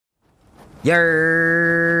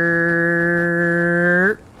Yer.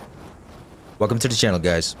 Welcome to the channel,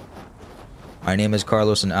 guys. My name is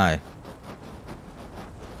Carlos and I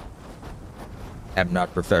am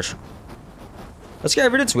not professional. Let's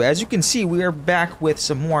get right into it. As you can see, we are back with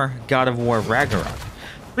some more God of War Ragnarok.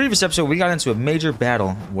 Previous episode, we got into a major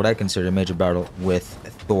battle, what I consider a major battle with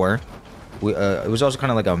Thor. It was also kind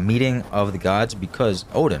of like a meeting of the gods because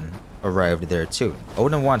Odin arrived there too.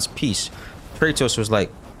 Odin wants peace. Kratos was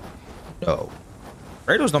like, no.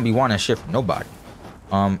 Kratos don't be wanting shit from nobody.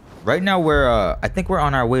 Right now we're I think we're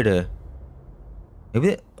on our way to, maybe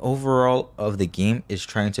the overall of the game is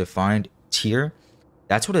trying to find Tyr.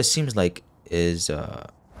 That's what it seems like is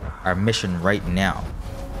our mission right now.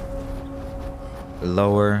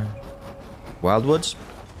 Lower Wildwoods.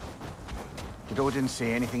 Did Odin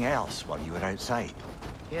say anything else while you were outside?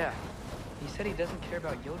 Yeah. He said he doesn't care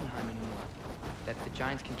about Jotunheim anymore. That the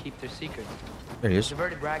giants can keep their secrets. There he is.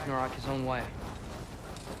 Diverted Ragnarok his own way.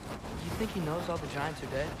 You think he knows all the giants are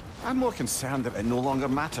dead? I'm more concerned that it no longer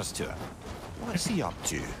matters to him. What's he up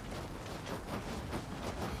to?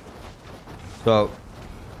 So,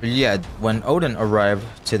 yeah, when Odin arrived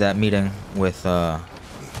to that meeting with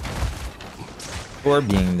Thor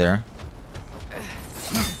being there,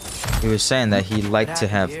 he was saying that he'd like to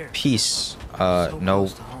have peace. No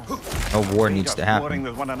war needs to happen.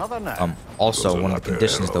 Also, one of the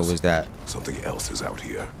conditions though was that something else is out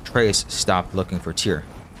here. Trace stopped looking for Tyr.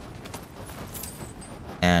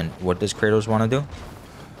 And what does Kratos want to do?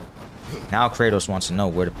 Now Kratos wants to know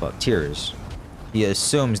where the fuck Tyr is. He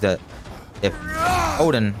assumes that if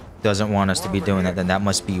Odin doesn't want us to be doing that, then that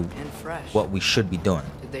must be what we should be doing.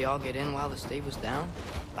 Did they all get in while the stave was down?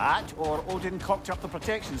 That, or Odin cocked up the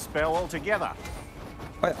protection spell altogether.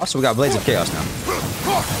 Right, also, we got Blades of Chaos now.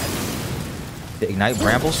 To ignite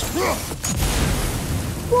brambles.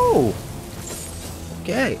 Whoa.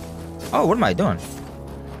 Okay. Oh, what am I doing?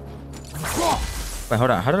 Wait,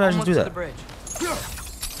 hold on. How did I just do that?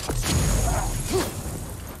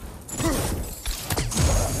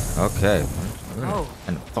 Okay.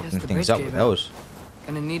 And fucking things up with those.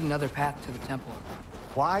 Gonna need another path to the temple.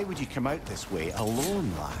 Why would you come out this way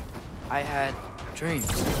alone, lad? I had dreams.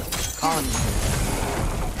 Calling me.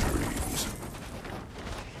 Dreams.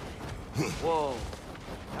 Whoa.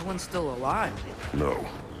 That one's still alive. No.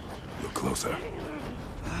 Look closer.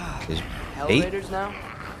 Hell Raiders now?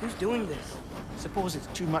 Who's doing this? Suppose it's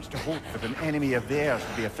too much to hope that an enemy of theirs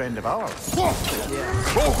would be a friend of ours. Yeah.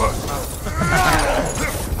 Over!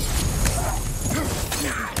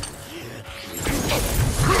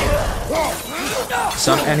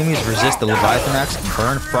 Some enemies resist the Leviathan axe and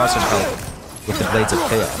burn frost and hell with the Blades of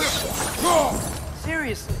Chaos.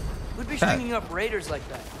 Seriously, who'd be stringing up raiders like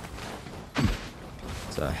that?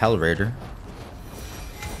 It's a Hell Raider.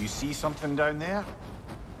 You see something down there?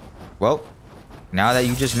 Well, now that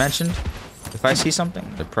you just mentioned, if I see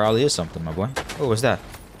something, there probably is something, my boy. What was that?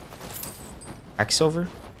 Quicksilver?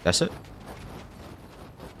 That's it?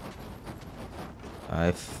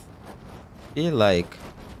 I feel like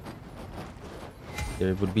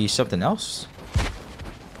there would be something else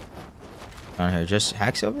down here. Just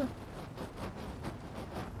Hacksilver?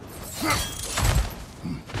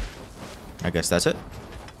 I guess that's it.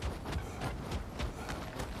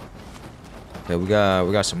 Okay, we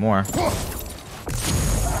got some more.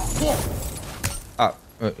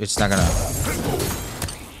 Oh, it's not gonna.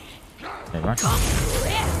 Never mind.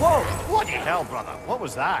 Whoa! What the hell, brother? What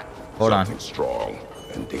was that? Hold on. Something strong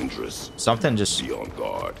and dangerous. Something just. Be on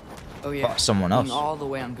guard. Oh yeah. Someone else. I'm all the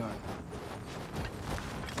way on guard.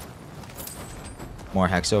 More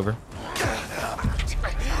Hacksilver.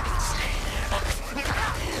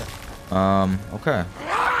 Okay.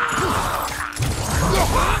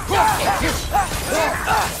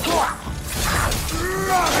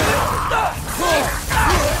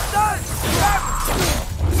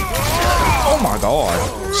 Oh my god.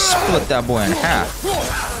 Split that boy in half.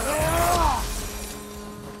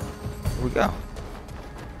 Here we go.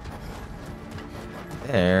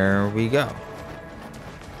 There we go.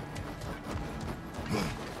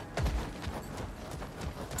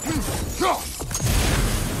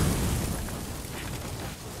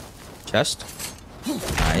 Chest.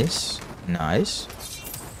 Nice. Nice.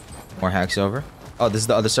 More hacks over. Oh, this is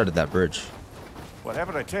the other side of that bridge.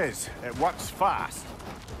 Whatever it is, it works fast.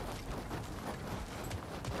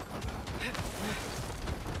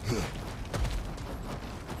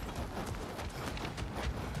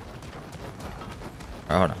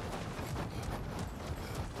 Hold on.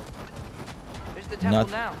 There's the temple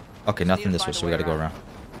now. Okay, nothing this way, so we gotta go around.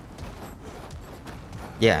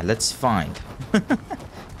 Yeah, let's find.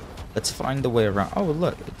 Let's find the way around. Oh,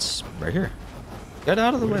 look, it's right here. Get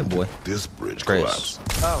out of the way, boy. This bridge Grace. collapsed.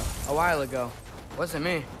 Oh, a while ago. Wasn't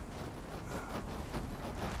me.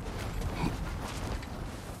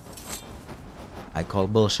 I call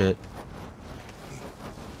bullshit.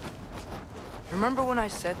 Remember when I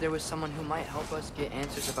said there was someone who might help us get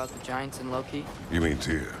answers about the giants and Loki? You mean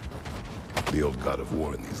Tyr? The old god of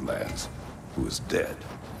war in these lands, who is dead.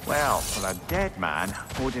 Well, for a dead man,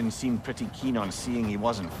 Odin seemed pretty keen on seeing he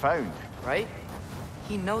wasn't found. Right?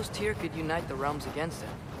 He knows Tyr could unite the realms against him.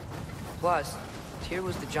 Plus, Tyr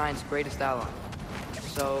was the giant's greatest ally.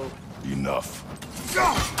 So, Enough.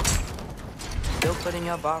 still putting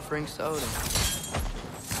up offerings to Odin.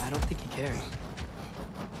 I don't think he cares.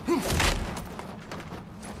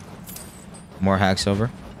 More hacks over.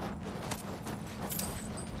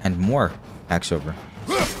 And more hacks over.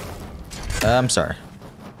 I'm sorry.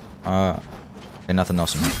 Okay, nothing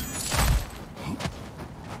else in here.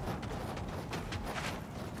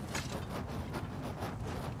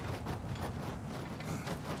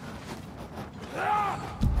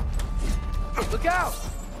 Look out!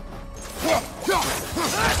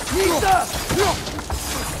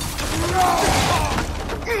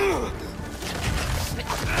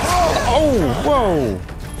 Oh, whoa!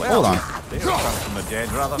 Hold on. They come from the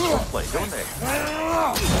dead rather swiftly, don't they?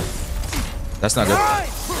 That's not good.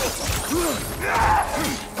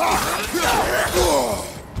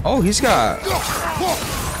 Oh, he's got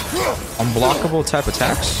unblockable type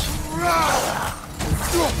attacks.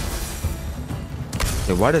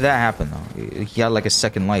 Okay, why did that happen though? He got like a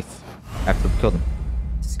second life after we killed him.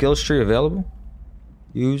 Skills tree available.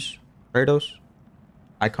 Use Kratos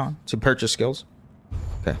icon to purchase skills.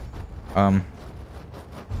 Okay.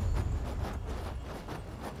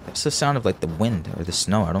 That's the sound of like the wind or the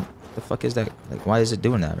snow. I don't. What the fuck is that? Like, why is it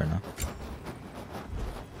doing that right now?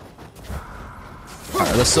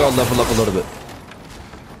 Alright, let's level up a little bit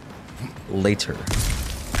later.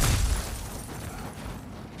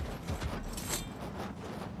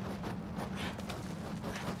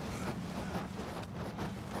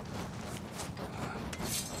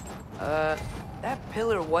 That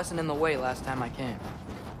pillar wasn't in the way last time I came.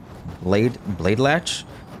 Blade latch?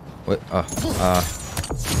 What?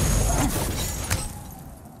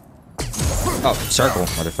 Oh, circle,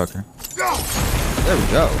 motherfucker. There we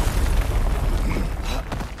go.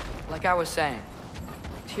 Like I was saying,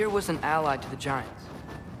 Tyr was an ally to the giants,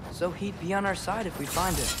 so he'd be on our side if we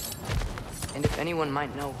find him. And if anyone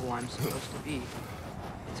might know who I'm supposed to be,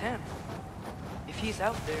 it's him. If he's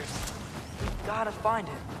out there, we've gotta find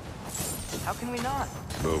him. How can we not?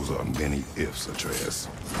 Those are many ifs, Atreus.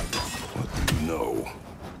 What do you know?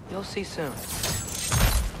 You'll see soon.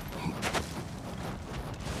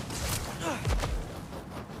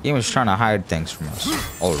 He was trying to hide things from us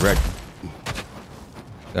already.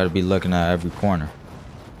 Gotta be looking at every corner.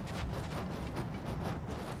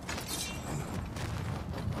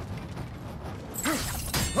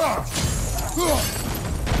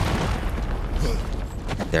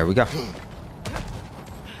 There we go.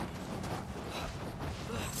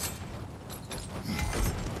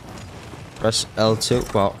 Press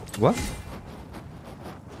L2. Well, what?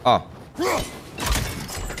 Oh.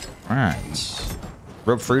 Alright.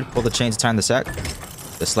 Rope free. Pull the chains to tie the sack.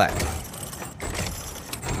 The slack.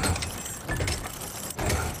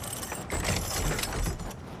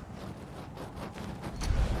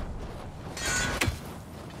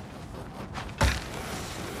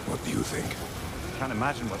 What do you think? Can't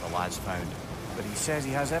imagine what the lad's found, but he says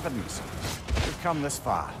he has evidence. We've come this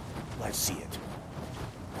far. Let's see it.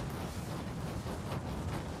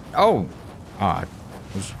 Oh. I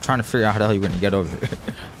was trying to figure out how the hell you were going to get over there.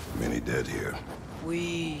 Many dead here.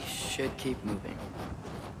 We should keep moving.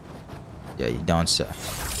 Yeah, you don't say.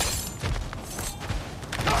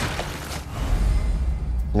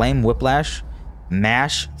 Flame whiplash.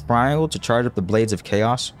 Mash triangle to charge up the blades of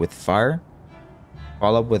chaos with fire.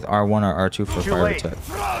 Follow up with R1 or R2 for Too fire late. attack.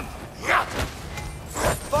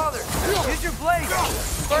 Father, use your blade!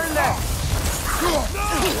 Burn that!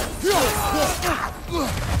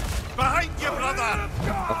 Behind you, brother!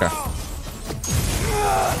 Okay.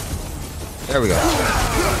 There we go.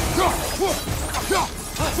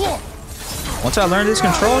 Once I learn these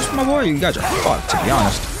controls, my boy, you guys are fucked, to be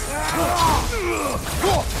honest.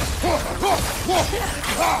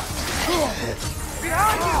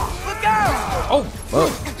 Behind you! Look out! Oh,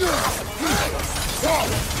 fuck.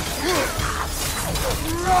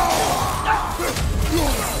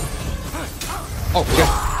 Oh,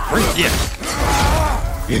 yeah.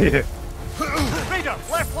 Yeah. Raider,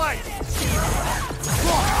 left flank!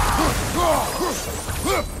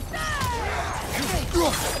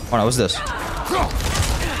 Oh no, what's this?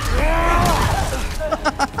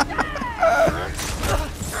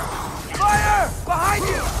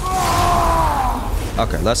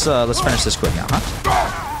 Okay, let's finish this quick now, huh?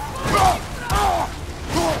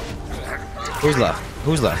 Who's left?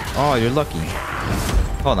 Who's left? Oh, you're lucky.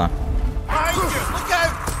 Hold on. Look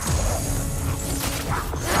out!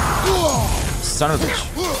 Son of a bitch.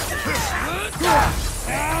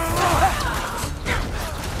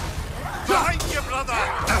 Behind you, brother!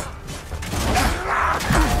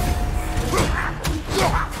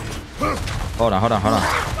 Hold on.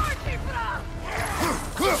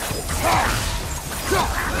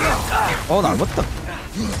 Hold on, what the?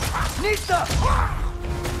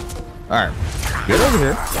 Alright, get over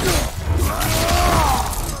here.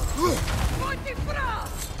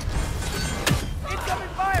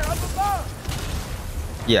 Incoming fire up above!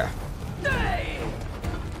 Yeah.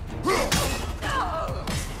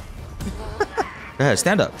 Go ahead,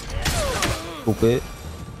 stand up. Stupid.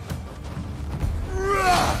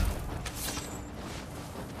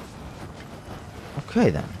 Okay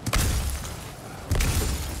then.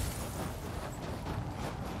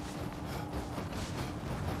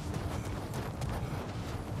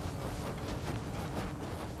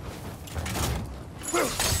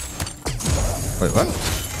 Wait, what?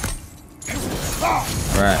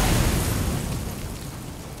 Alright.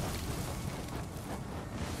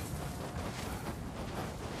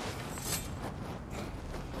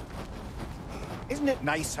 Isn't it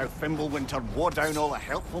nice how Fimbulwinter wore down all the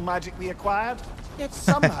helpful magic we acquired? Yet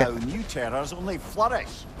somehow new terrors only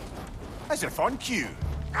flourish. As if on cue.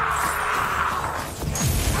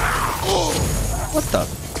 What the?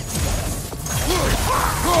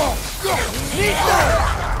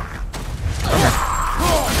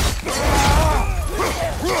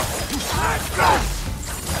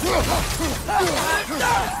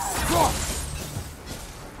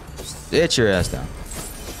 Sit your ass down.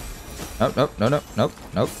 Nope.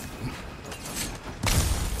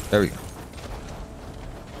 There we go.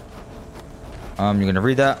 You're gonna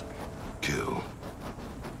read that? Kill.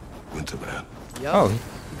 Winterman. Yo, Oh. you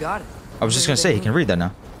got it. I was just gonna say he can read that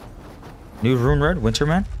now. New rune read,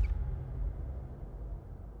 Winterman.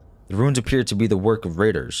 The runes appear to be the work of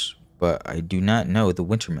raiders, but I do not know the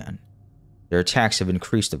Winterman. Their attacks have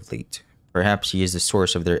increased of late. Perhaps he is the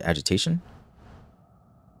source of their agitation?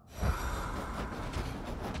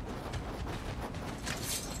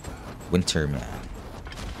 Winterman.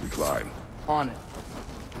 We climb. On it.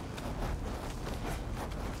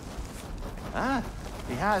 Ah,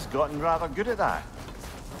 he has gotten rather good at that.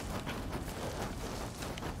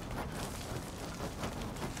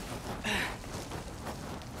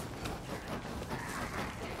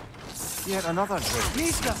 Yet another drink.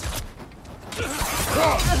 Nista!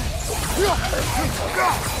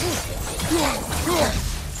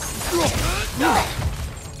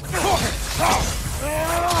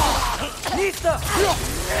 Nista!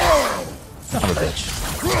 Son of a bitch.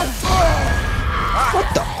 What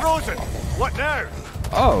the? Frozen! What now?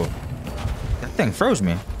 Oh. That thing froze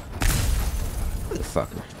me.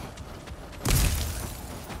 Motherfucker.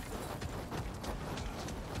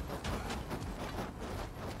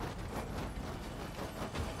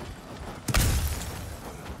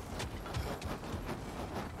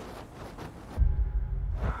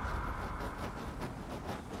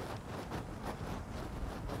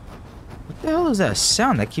 What the hell is that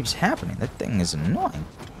sound that keeps happening? That thing is annoying.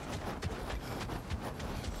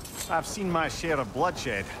 I've seen my share of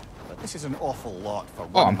bloodshed, but this is an awful lot for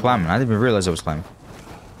one. Oh, I'm climbing. I didn't even realize I was climbing.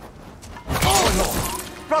 Oh no!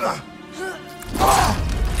 Brother!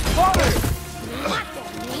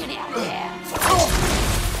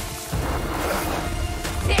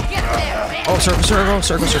 Oh, circle. Cheers.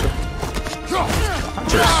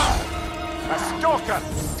 A stalker!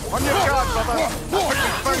 On your guard, brother! I think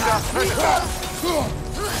we found our predator!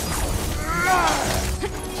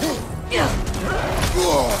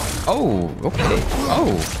 Oh, okay.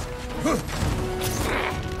 Oh.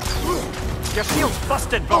 Your shield's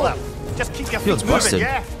busted, brother! Just keep your feet Shield's moving, busted.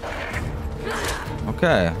 yeah?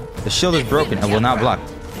 Okay. The shield is broken and will not block.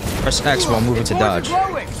 Press X while moving to dodge.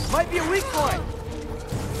 Glowing. Might be a weak point.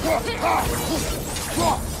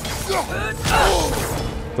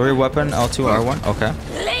 3 weapon, L2, R1. Okay.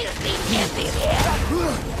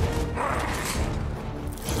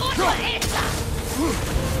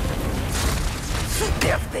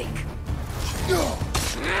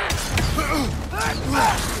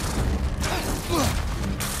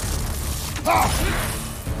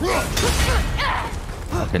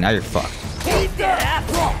 Okay, now you're fucked.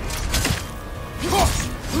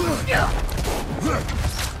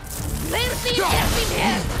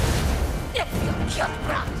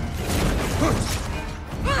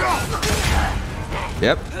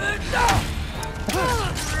 Yep.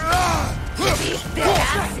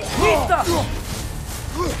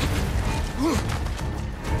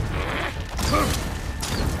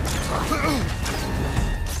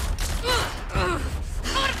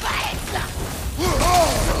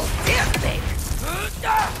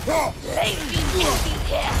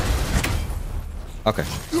 Okay.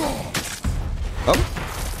 Oh.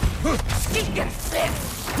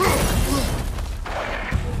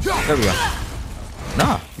 There we go.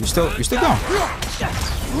 Nah, you're still going.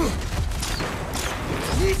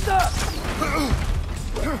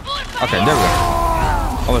 Okay, there we go.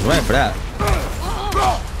 I was waiting for that.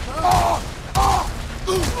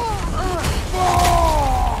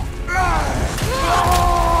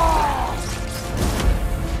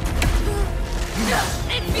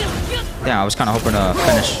 Yeah, I was kind of hoping to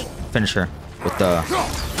finish her with the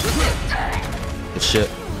shit.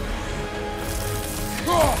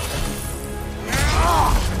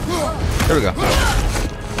 There we go.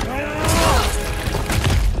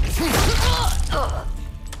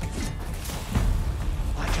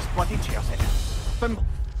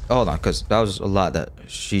 Hold on, because that was a lot that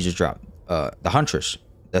she just dropped. The Huntress.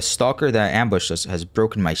 The stalker that ambushed us has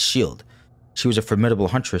broken my shield. She was a formidable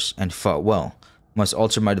huntress and fought well. Must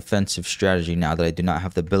alter my defensive strategy now that I do not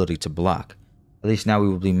have the ability to block. At least now we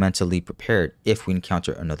will be mentally prepared if we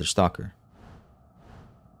encounter another stalker.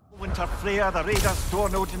 Winter Freya, the raiders,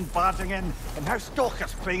 Stornode and Bardingen, and how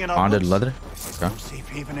stalkers playing in our Bonded woods. leather. It's Okay. no safe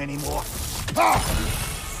haven anymore.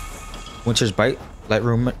 Winter's Bite. Light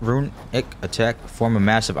runic attack. Form a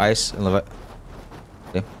massive ice and levi.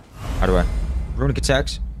 Okay. How do I? Runic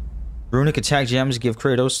attacks. Runic attack gems give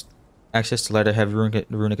Kratos access to lighter heavy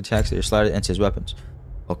runic attacks that are slotted into his weapons.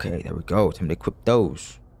 Okay, there we go. Time to equip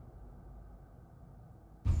those.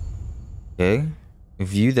 Okay.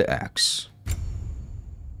 View the axe.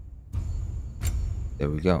 There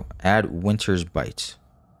we go. Add Winter's Bite.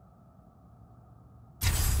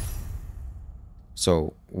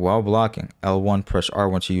 So, while blocking, L1 press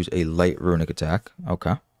R1 to use a light runic attack.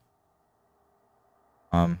 Okay.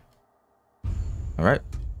 Alright.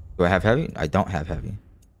 Do I have heavy? I don't have heavy.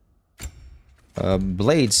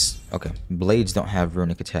 Blades. Okay. Blades don't have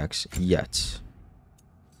runic attacks yet.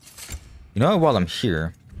 You know, while I'm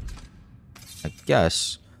here, I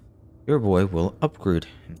guess your boy will upgrade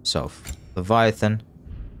himself. Leviathan.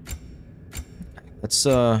 Let's,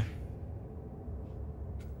 what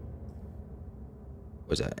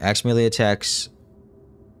was that? Axe melee attacks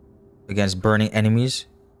against burning enemies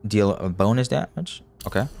deal a bonus damage.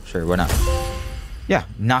 Okay, sure, why not? Yeah,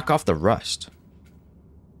 knock off the rust.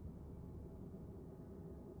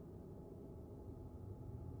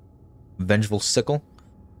 Vengeful Sickle.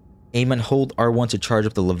 Aim and hold R1 to charge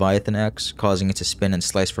up the Leviathan axe, causing it to spin and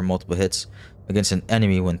slice for multiple hits against an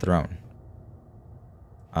enemy when thrown.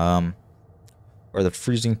 Or the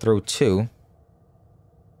Freezing Throw 2.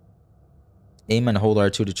 Aim and hold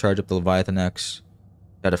R2 to charge up the Leviathan axe.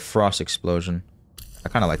 Got a Frost Explosion. I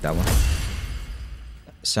kind of like that one.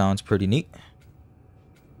 Sounds pretty neat.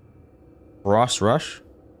 Frost Rush.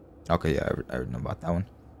 Okay, yeah, I already know about that one.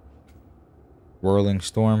 Whirling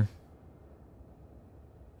Storm.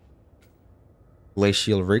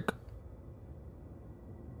 Glacial Rake.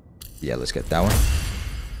 Yeah, let's get that one.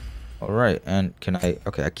 Alright, and can I...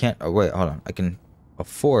 Okay, I can't... Oh, wait, hold on. I can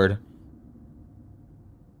afford...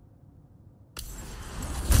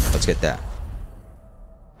 Let's get that.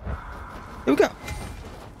 Here we go.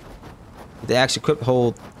 The axe equipped,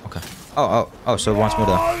 hold... Okay. Oh, so it wants me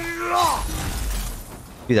to...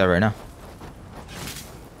 do that right now.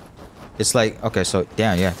 It's like... Okay, so...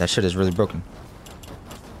 Damn, yeah, that shit is really broken.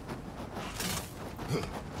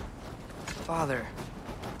 Father,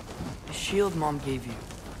 the shield Mom gave you.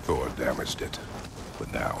 Thor damaged it.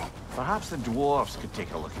 But now, Perhaps the dwarves could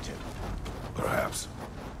take a look at it. perhaps,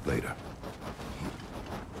 later.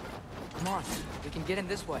 Come on, we can get in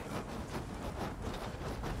this way.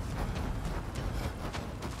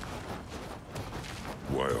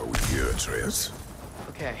 Why are we here, Atreus?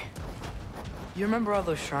 Okay. You remember all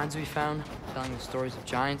those shrines we found, telling the stories of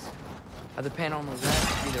giants? How the panel on the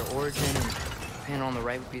left would be their origin, and the panel on the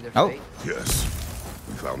right would be their fate? Yes,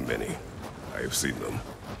 we found many. I have seen them.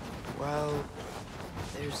 Well,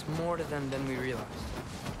 there's more to them than we realized.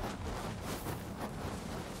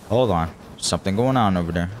 Hold on. Something going on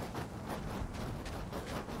over there.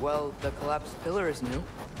 Well, the collapsed pillar is new,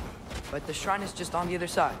 but the shrine is just on the other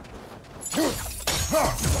side.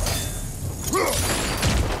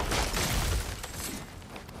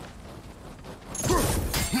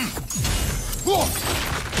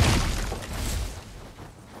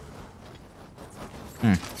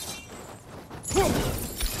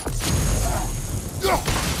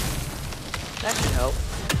 That should help.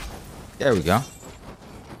 There we go.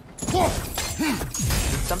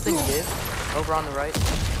 something give over on the right?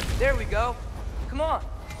 There we go. Come on.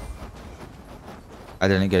 I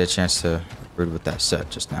didn't get a chance to read what that said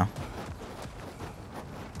just now.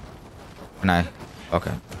 And I...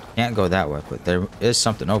 Okay. Can't go that way, but there is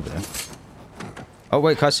something over there. Oh,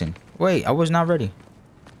 wait, cutscene. Wait, I was not ready.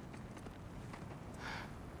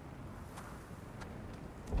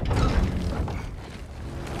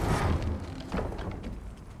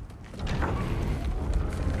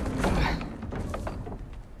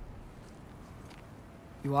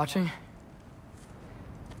 You watching?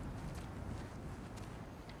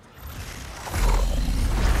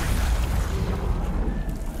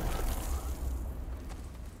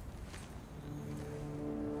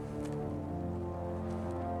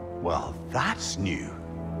 Well, that's new.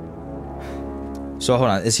 So, hold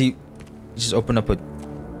on. Is he just opened up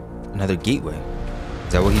another gateway?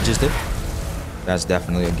 Is that what he just did? That's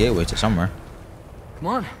definitely a gateway to somewhere. Come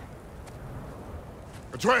on.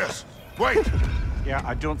 Atreus, wait! Yeah,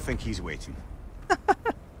 I don't think he's waiting.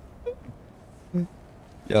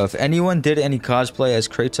 Yo, if anyone did any cosplay as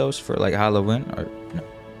Kratos for like Halloween, or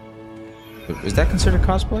no, is that considered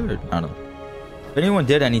cosplay? Or I don't know. If anyone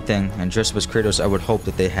did anything and dressed up as Kratos, I would hope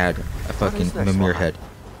that they had a fucking Mimir head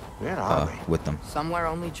Where are we? with them. Somewhere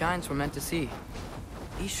only giants were meant to see.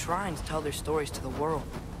 These shrines tell their stories to the world.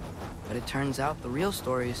 But it turns out the real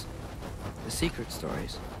stories, the secret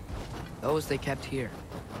stories, those they kept here,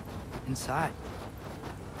 inside.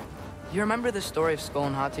 You remember the story of Skull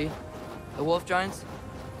and Hati, the wolf giants?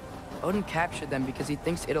 Odin captured them because he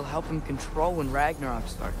thinks it'll help him control when Ragnarok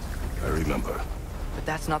starts. I remember. But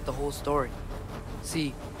that's not the whole story.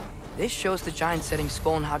 See, this shows the giants setting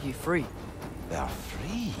Skull and Hati free. They're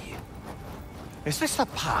free. Is this the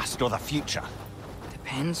past or the future?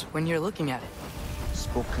 Depends when you're looking at it.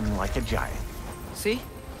 Spoken like a giant. See?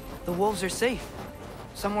 The wolves are safe.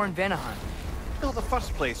 Somewhere in Vanaheim. Not the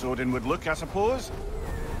first place Odin would look, I suppose.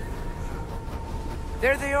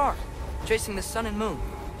 There they are, chasing the sun and moon.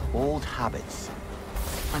 Old habits.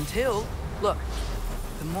 Until, look,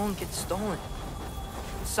 the moon gets stolen.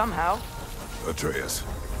 Somehow. Atreus.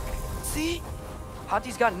 See?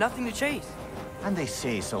 Hati's got nothing to chase. And they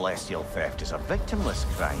say celestial theft is a victimless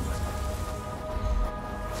crime.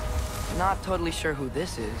 Not totally sure who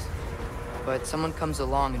this is, but someone comes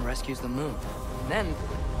along and rescues the moon. And then,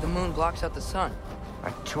 the moon blocks out the sun.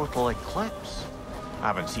 A total eclipse. I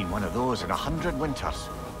haven't seen one of those in 100 winters.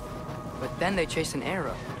 But then they chase an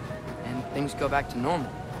arrow, and things go back to normal.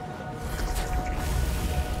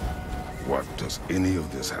 What does any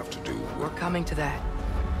of this have to do We're with... coming to that.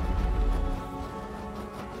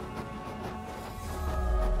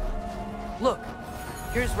 Look,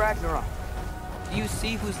 here's Ragnarok. Do you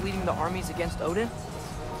see who's leading the armies against Odin?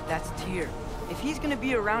 That's Tyr. If he's gonna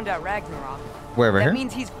be around at Ragnarok, Where, right that here?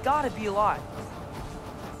 means he's gotta be alive.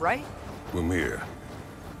 Right? Mimir,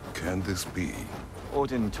 can this be?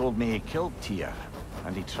 Odin told me he killed Tyr,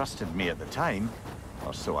 and he trusted me at the time,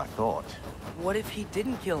 or so I thought. What if he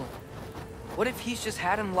didn't kill him? What if he's just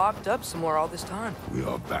had him locked up somewhere all this time? We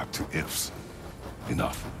are back to ifs.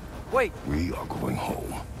 Enough. Wait, We are going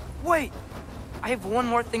home. wait! I have one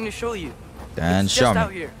more thing to show you. Then It's show just me.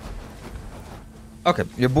 out here. Okay,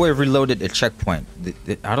 your boy reloaded a checkpoint.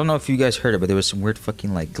 I don't know if you guys heard it, but there was some weird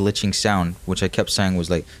fucking like glitching sound, which I kept saying was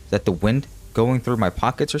like, is that the wind going through my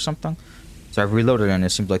pockets or something? So I reloaded and it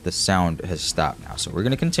seems like the sound has stopped now. So we're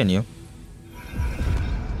gonna continue.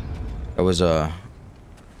 That was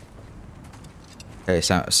hey,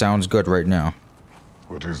 sounds good right now.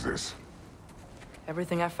 What is this?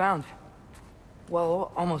 Everything I found.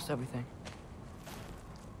 Well, almost everything.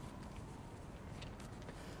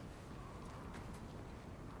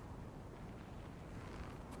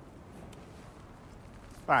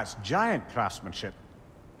 That's giant craftsmanship.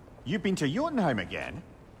 You've been to Jotunheim again?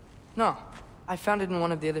 No, I found it in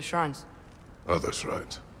one of the other shrines. Other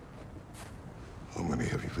shrines. How many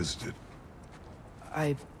have you visited?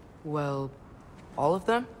 Well, all of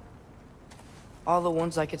them? All the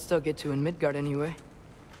ones I could still get to in Midgard anyway.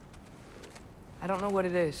 I don't know what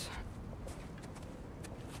it is,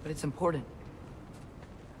 but it's important.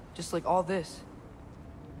 Just like all this.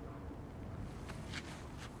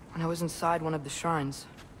 When I was inside one of the shrines,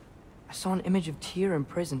 I saw an image of Tyr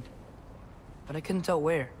imprisoned, but I couldn't tell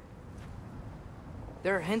where.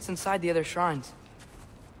 There are hints inside the other shrines.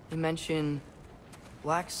 They mention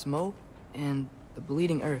black smoke and the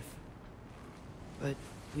bleeding earth. But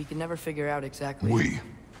we could never figure out exactly. We.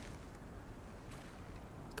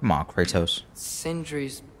 Come on, Kratos.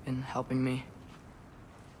 Sindri's been helping me.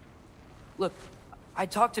 Look, I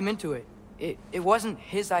talked him into it. It wasn't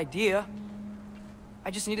his idea.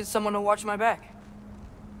 I just needed someone to watch my back.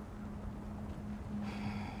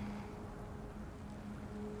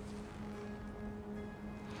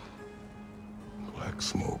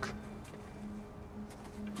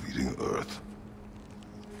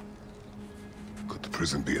 Could the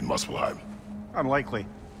prison be in Muspelheim? Unlikely.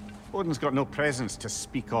 Odin's got no presence to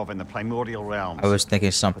speak of in the primordial realms. I was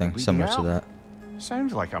thinking something similar to that.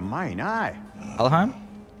 Sounds like a mine, aye. Helheim?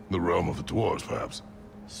 The realm of the dwarves, perhaps.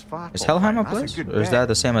 Is Helheim a That's place? good Or is bet. that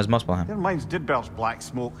the same as Muspelheim? Their mines did belch black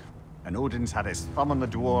smoke, and Odin's had his thumb on the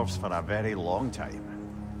dwarves for a very long time.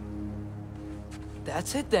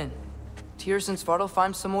 That's it then. Tyrs and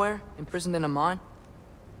Svartalfheim somewhere, imprisoned in a mine.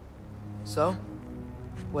 So,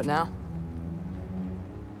 what now?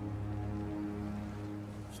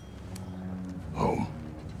 Home.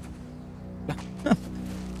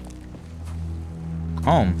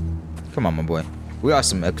 Home? Come on, my boy. We got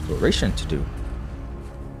some exploration to do.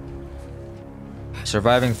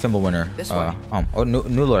 Surviving Fimbulwinter. This way. Oh,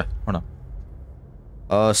 new lore. Hold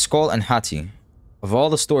on. Skull and Hati. Of all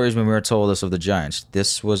the stories when we were told us of the giants,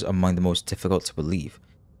 this was among the most difficult to believe.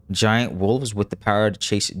 Giant wolves with the power to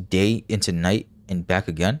chase day into night and back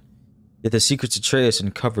again? Yet the secrets Atreus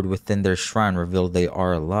uncovered within their shrine reveal they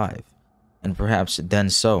are alive. And perhaps then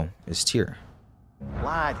so is Tyr.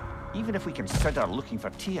 Lad, even if we consider looking for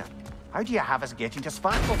Tyr, how do you have us getting to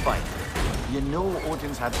Svartalfheim? You know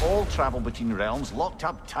Odin's had all travel between realms locked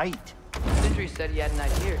up tight. Sindri said he had an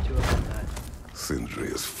idea or two about that. Sindri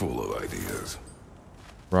is full of ideas.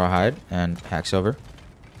 Rawhide and Hacksilver.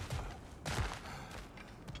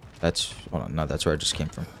 That's... Hold on, no, that's where I just came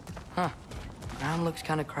from. Huh. Ground looks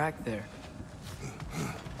kind of cracked there.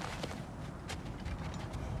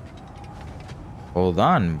 Hold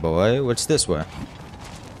on, boy. What's this way?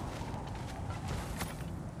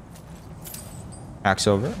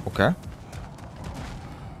 Hacksilver. Okay.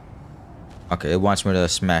 Okay, it wants me to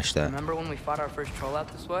smash that. Remember when we fought our first troll out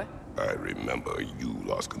this way? I remember you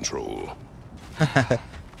lost control.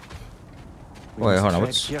 Wait, hold on. Tread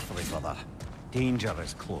What's... carefully, brother. Danger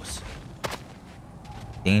is close.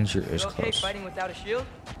 Danger is You okay close. fighting without a shield?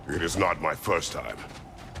 It is not my first time.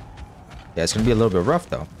 Yeah, it's gonna be a little bit rough,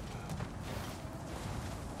 though.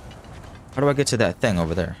 How do I get to that thing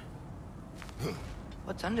over there?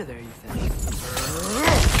 What's under there, you think?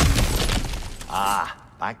 Ah,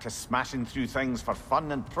 back to smashing through things for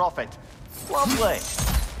fun and profit. Lovely.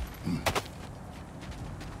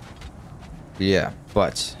 Yeah,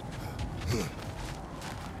 but...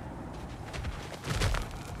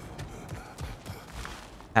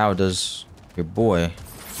 How does your boy...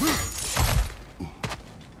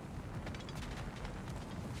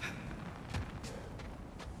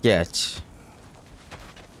 get...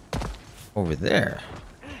 over there?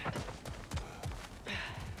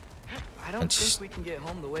 I don't It's- think we can get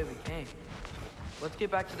home the way we came. Let's get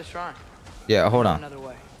back to the shrine. Yeah, hold on. Another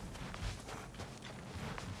way.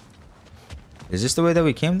 Is this the way that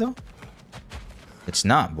we came, though? It's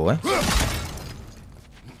not, boy.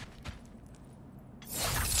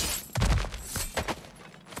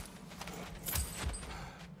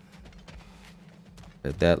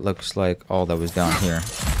 But that looks like all that was down here.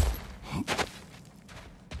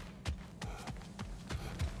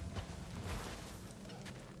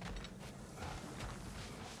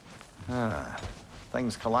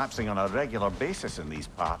 Things collapsing on a regular basis in these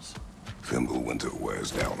parts. Fimbulwinter wears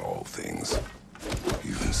down all things,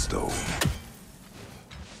 even stone. I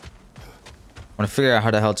want to figure out how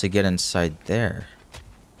the hell to get inside there.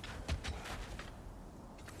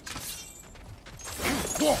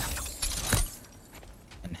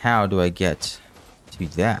 And how do I get to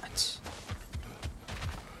that?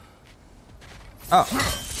 Oh.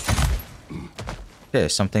 Okay,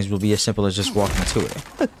 some things will be as simple as just walking to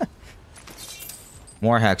it.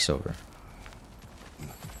 More Hacksilver.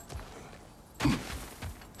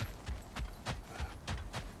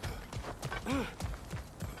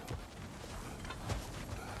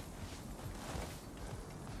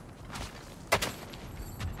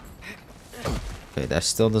 Okay, that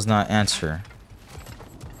still does not answer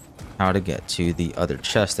how to get to the other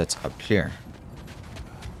chest that's up here.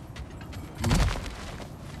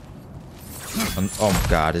 Oh my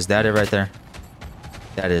god, is that it right there?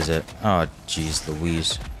 That is it. Oh, jeez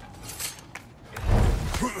Louise.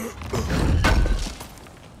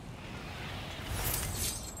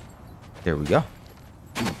 There we go.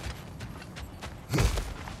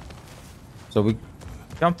 So we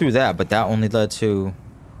jumped through that, but that only led to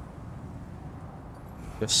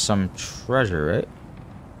just some treasure, right?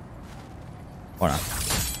 Hold on.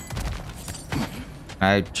 Can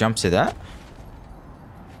I jump to that?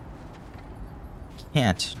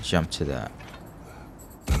 Can't jump to that.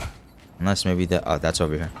 Unless maybe that... Oh, that's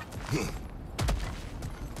over here.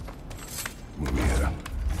 Mimir,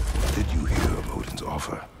 did you hear of Odin's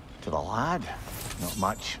offer? To the lad? Not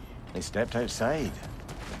much. They stepped outside.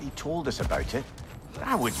 He told us about it.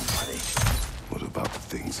 I wouldn't worry. What about the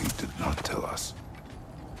things he did not tell us?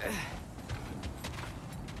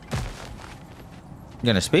 You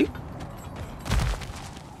gonna speak?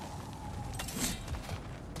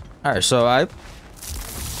 Alright, so I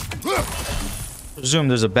presume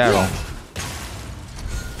there's a battle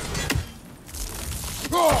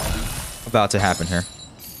about to happen here.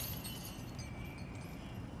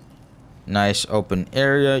 Nice open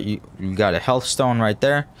area. You got a health stone right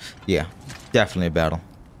there. Yeah, definitely a battle.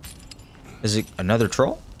 Is it another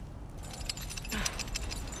troll?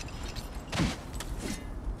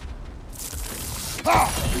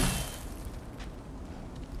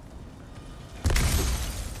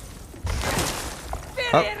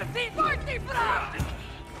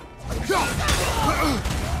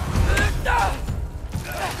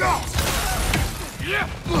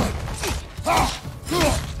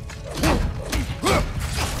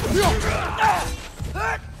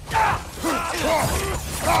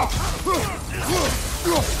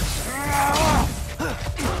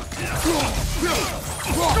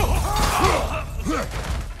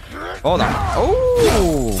 Hold on.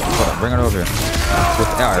 Oh! Hold on, bring it over here.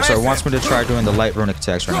 Alright, so it wants me to try doing the light runic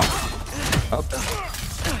attacks right now. Oh.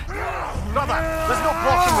 Brother, there's no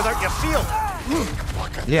blocking without your shield.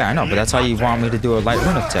 Yeah, I know, but that's how you want me to do a light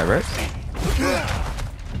runic attack, right?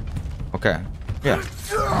 Okay. Yeah.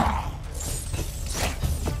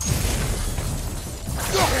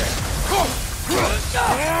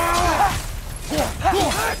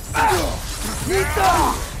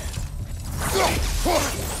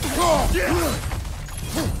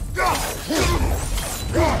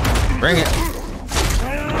 Bring it.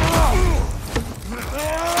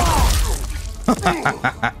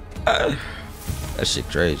 That shit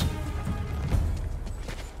crazy.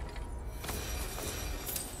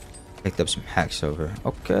 Picked up some hacks over.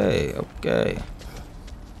 Okay, okay.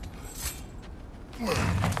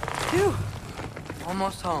 Phew.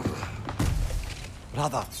 Almost home.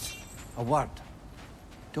 Brother, a word.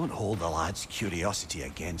 Don't hold the lad's curiosity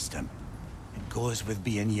against him. It goes with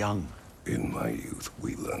being young. In my youth,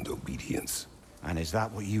 we learned obedience. And is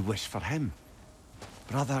that what you wish for him?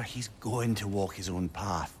 Brother, he's going to walk his own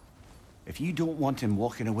path. If you don't want him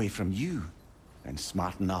walking away from you, then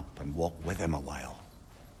smarten up and walk with him a while.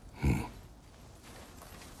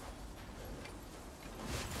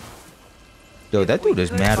 Yo, that dude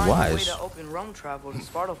is mad Find a way wise. to open roam travel to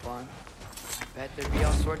Svartalfheim. I bet there'd be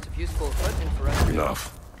all sorts of useful equipment for us.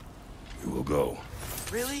 Enough. We will go.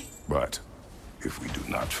 Really? But if we do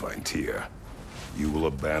not find Tyr, you will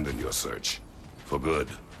abandon your search. For good.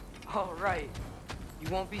 All right. You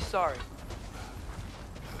won't be sorry.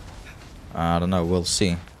 I don't know. We'll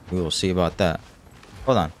see. We will see about that.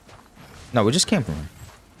 Hold on. No, we just came from here.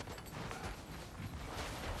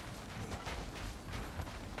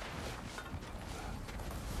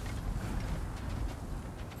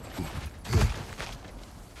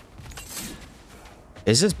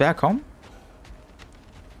 Is this back home?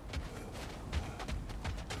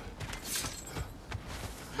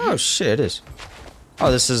 Oh shit, it is.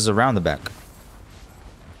 Oh, this is around the back.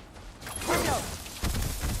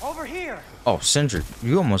 Over here. Oh, Sindri,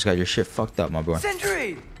 you almost got your shit fucked up, my boy.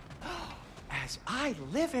 Sentry! As I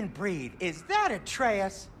live and breathe, is that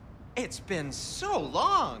Atreus? It's been so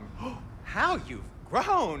long. How you've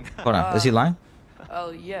grown. Hold on, is he lying? Oh,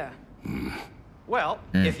 yeah. Well,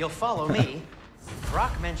 if you'll follow me,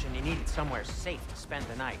 Brock mentioned you needed somewhere safe to spend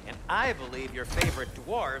the night, and I believe your favorite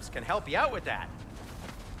dwarves can help you out with that.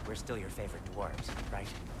 We're still your favorite dwarves, right?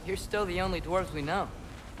 You're still the only dwarves we know.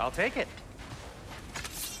 I'll take it.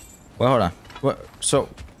 Well, hold on. What? So,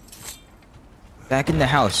 back in the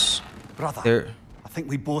house. Brother, There. I think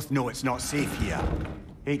we both know it's not safe here.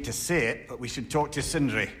 Hate to say it, but we should talk to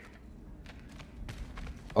Sindri.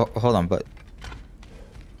 Oh, hold on, but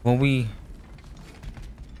when we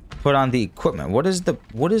put on the equipment, what is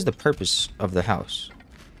the purpose of the house?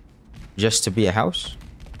 Just to be a house?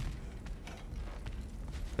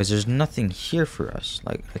 Because there's nothing here for us.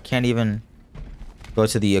 Like, I can't even go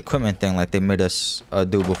to the equipment thing like they made us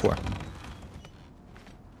do before.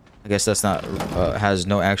 I guess that's not has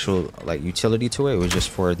no actual like utility to it. It was just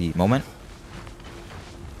for the moment.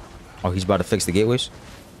 Oh, he's about to fix the gateways.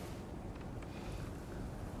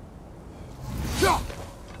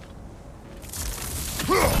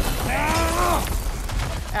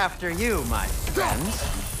 After you, my friends.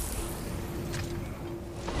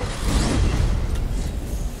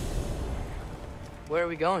 Where are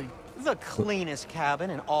we going? The cleanest cabin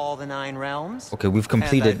in all the 9 realms. Okay, we've And I'd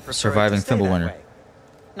completed prefer it surviving to stay that Fimbulwinter. way.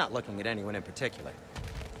 Not looking at anyone in particular.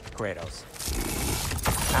 Kratos.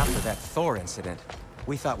 After that Thor incident,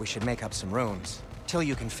 we thought we should make up some runes till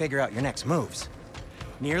you can figure out your next moves.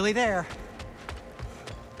 Nearly there.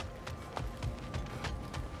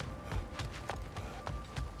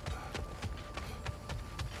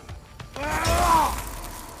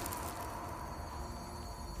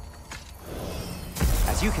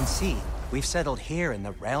 you can see, we've settled here in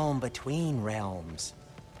the realm between realms.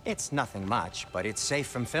 It's nothing much, but it's safe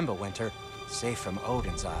from Fimbulwinter, safe from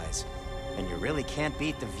Odin's eyes. And you really can't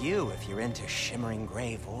beat the view if you're into shimmering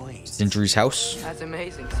gray voids. Sindri's house. That's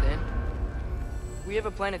amazing, Sin. We have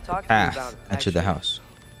a plan to talk to you about. Enter the actually. house.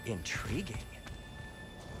 Intriguing.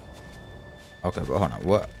 Okay, but hold on.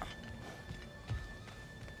 What?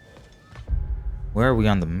 Where are we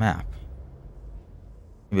on the map?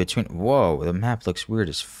 In between. Whoa, the map looks weird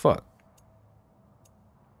as fuck.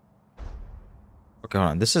 Okay,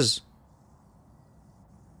 hold on. This is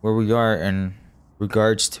where we are in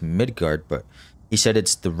regards to Midgard, but he said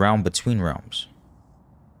it's the realm between realms.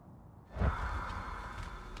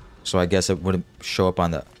 So I guess it wouldn't show up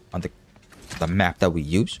on the map that we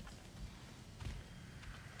use.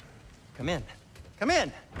 Come in. Come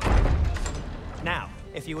in. Now,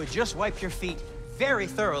 if you would just wipe your feet very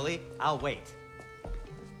thoroughly, I'll wait.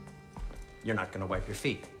 You're not gonna wipe your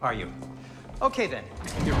feet, are you? Okay then.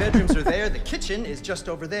 Your bedrooms are there. The kitchen is just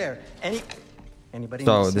over there. Anybody need a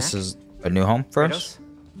So snack? this is a new home for us? Kratos?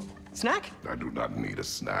 Snack? I do not need a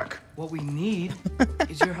snack. What we need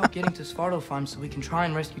is your help getting to Svartalfheim so we can try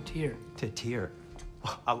and rescue Tyr. To Tyr.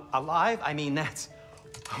 Alive? I mean, that's...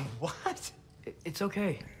 What? It's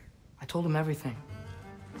okay. I told him everything.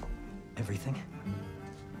 Everything?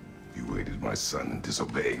 You aided my son in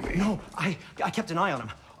disobeying me. No, I kept an eye on him.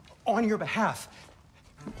 On your behalf.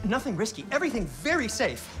 Nothing risky. Everything very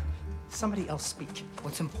safe. Somebody else speak.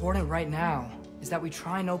 What's important right now is that we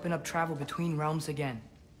try and open up travel between realms again.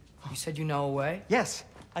 You said you know a way? Yes,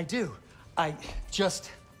 I do.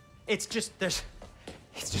 It's just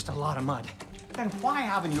a lot of mud. Then why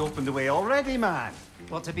haven't you opened the way already, man?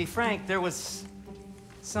 Well, to be frank, there was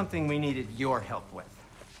something we needed your help with.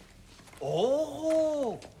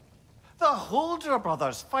 Oh! The Holder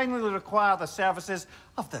brothers finally require the services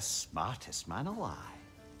of the smartest man alive.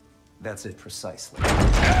 That's it precisely.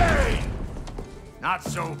 Hey! Not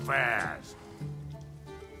so fast.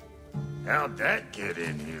 How'd that get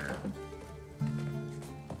in here?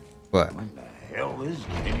 What? What the hell is it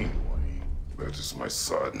anyway? That is my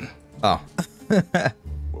son. Oh.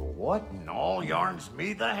 Well, what in all yarns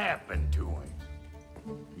me that happened to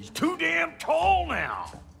him? He's too damn tall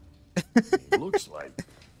now. It looks like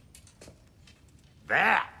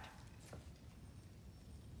that.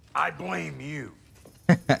 I blame you.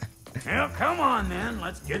 Now, come on then.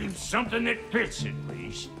 Let's get him something that fits at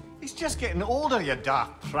least. He's just getting older, you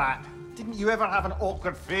dark prat. Didn't you ever have an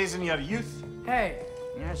awkward phase in your youth? Hey,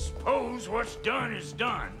 I suppose what's done is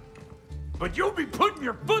done. But you'll be putting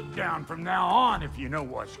your foot down from now on if you know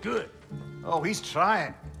what's good. Oh, he's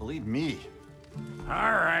trying. Believe me.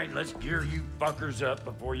 All right, let's gear you fuckers up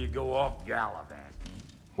before you go off gallivanting.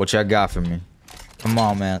 What y'all got for me? Come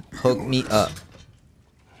on, man. Hook me up.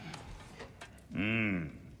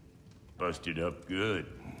 Busted up good.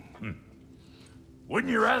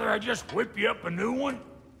 Wouldn't you rather I just whip you up a new one?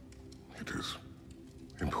 It is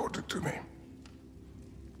important to me.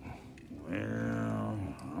 Well,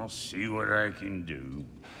 I'll see what I can do.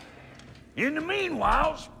 In the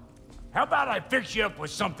meanwhile, how about I fix you up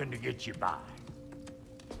with something to get you by?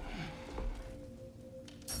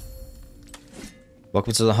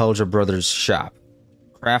 Welcome to the Holger Brothers shop.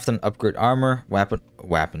 Craft and upgrade armor, weapon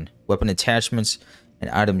attachments, and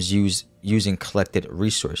items used using collected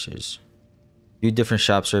resources. View different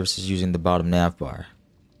shop services using the bottom nav bar.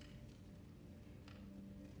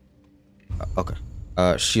 Okay.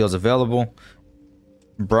 Shields available.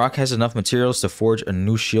 Brock has enough materials to forge a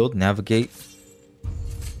new shield. Navigate.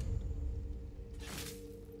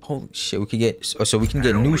 Holy shit! We could get so we can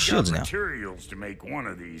get new shields now. Materials to make one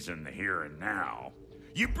of these in the here and now.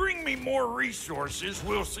 You bring me more resources,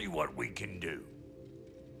 we'll see what we can do.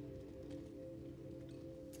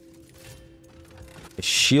 A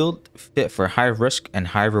shield fit for high risk and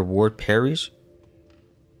high reward parries.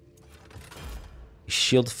 A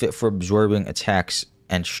shield fit for absorbing attacks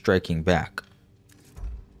and striking back.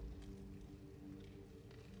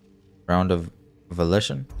 Round of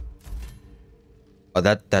volition. Oh,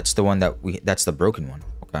 that's the one that's the broken one.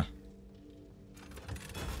 Okay.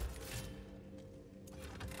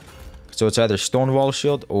 So it's either Stonewall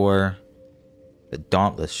shield or the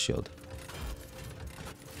Dauntless shield.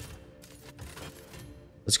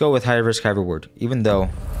 Let's go with high risk, high reward. Even though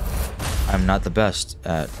I'm not the best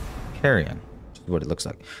at parrying, which is what it looks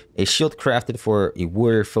like. A shield crafted for a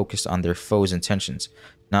warrior focused on their foe's intentions,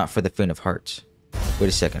 not for the faint of heart. Wait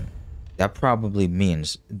a second. That probably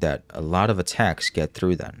means that a lot of attacks get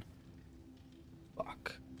through then.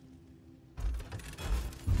 Fuck.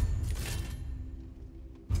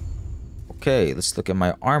 Okay, let's look at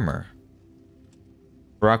my armor.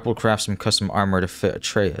 Brock will craft some custom armor to fit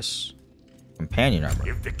Atreus. Companion armor.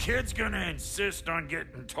 If the kid's gonna insist on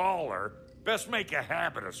getting taller, best make a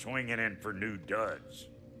habit of swinging in for new duds.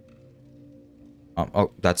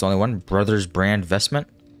 Oh, that's the only one. Brothers brand vestment.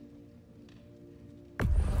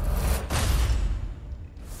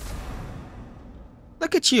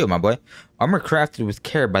 Look at you, my boy. Armor crafted with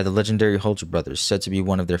care by the legendary Holger brothers, said to be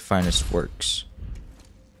one of their finest works.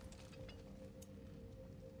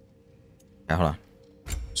 Yeah, hold on.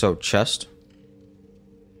 So chest.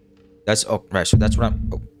 That's right. So that's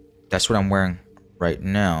what I'm wearing right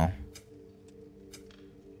now.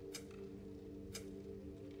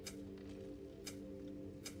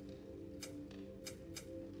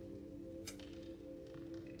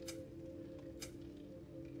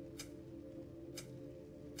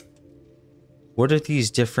 What are these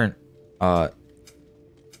different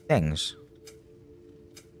things?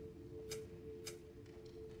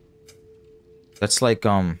 That's like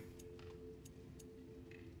oh,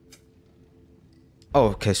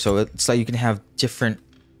 okay, so it's like you can have different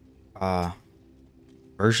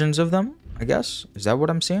versions of them, I guess. Is that what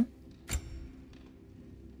I'm seeing?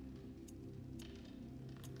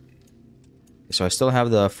 So I still have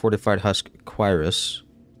the fortified husk Quirus.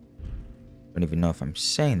 Don't even know if I'm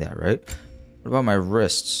saying that right. What about my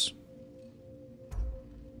wrists?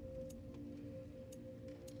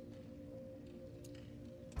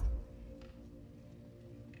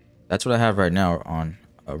 That's what I have right now on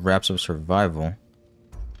Wraps of Survival.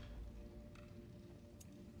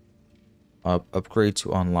 Upgrade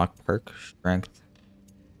to unlock perk. Strength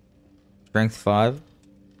 5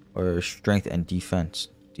 or strength and defense.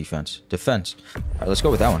 Defense. Alright, let's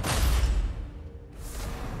go with that one.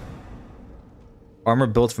 Armor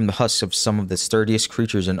built from the husks of some of the sturdiest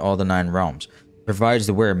creatures in all the 9 realms. Provides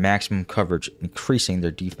the wearer maximum coverage, increasing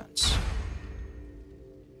their defense.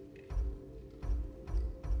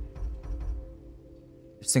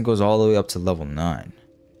 This thing goes all the way up to level 9.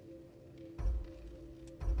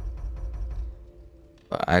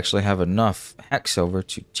 But I actually have enough hex silver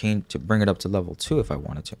to bring it up to level 2 if I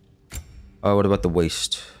wanted to. Oh, what about the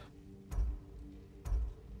waist?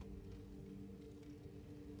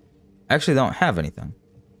 I actually don't have anything.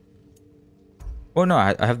 Oh no,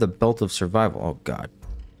 I have the belt of survival. Oh god.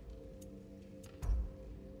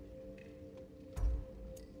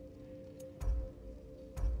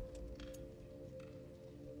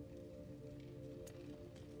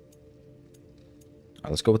 Alright,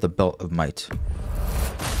 let's go with the belt of might.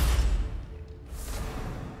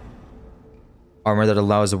 Armor that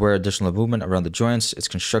allows the wearer additional movement around the joints. Its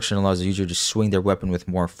construction allows the user to swing their weapon with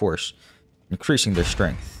more force, increasing their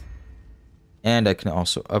strength. And I can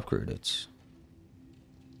also upgrade it.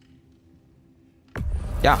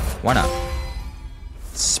 Yeah, why not?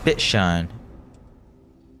 Spit shine.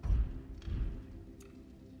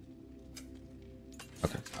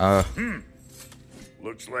 Okay.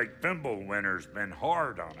 Looks like Thimblewinter's been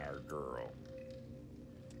hard on our girl.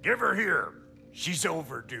 Give her here. She's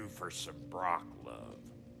overdue for some Brock love.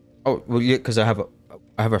 Oh, well, yeah, because I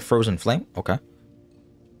have a frozen flame. Okay.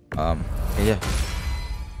 Yeah.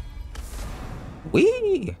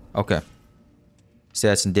 Wee. Okay.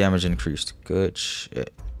 Stats and damage increased. Good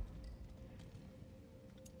shit.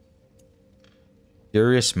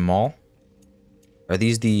 Furious Maul. Are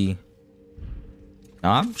these the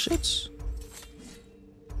knob shits?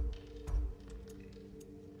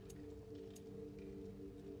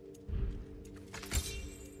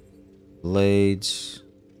 Blades.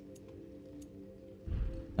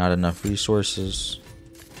 Not enough resources.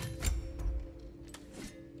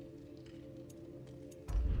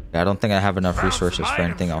 Yeah, I don't think I have enough resources for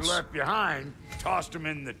anything else. Left behind, tossed them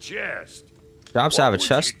in the chest. Shops have a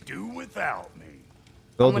chest Do without me.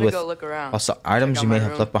 filled I'm gonna with go look around. also items Check you out may my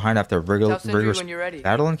have room. left behind after a Tell Sindri rigorous when you're ready.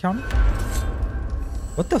 battle encounter.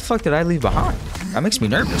 What the fuck did I leave behind? That makes me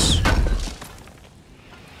nervous.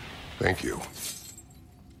 Thank you.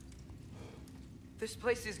 This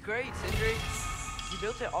place is great, Sindri. You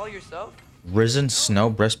built it all yourself? Risen Snow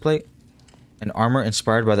Breastplate. An armor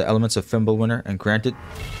inspired by the elements of Fimbulwinter and granted.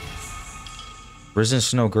 Risen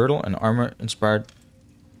Snow Girdle. An armor inspired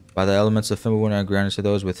by the elements of Fimbulwinter and granted to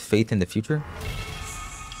those with faith in the future.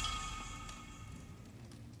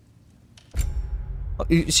 Oh,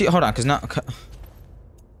 you see, hold on, because now...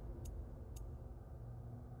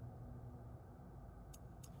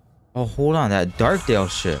 Oh, hold on, that Darkdale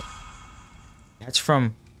shit. That's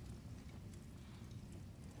from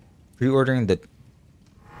pre-ordering the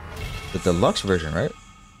deluxe version, right?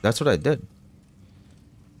 That's what I did.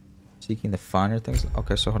 Seeking the finer things.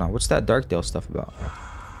 Okay, so hold on. What's that Darkdale stuff about?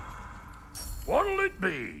 What'll it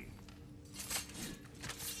be?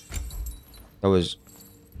 That was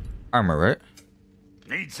armor, right?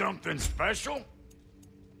 Need something special?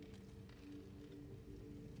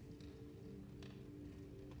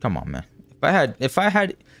 Come on, man. If I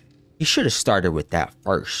had, you should have started with that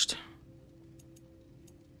first.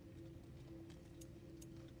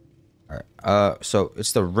 All right. So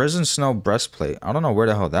it's the Risen Snow breastplate. I don't know where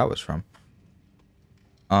the hell that was from.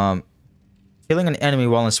 Killing an enemy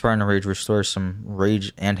while inspiring a rage restores some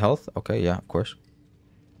rage and health. Okay, yeah, of course.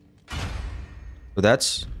 So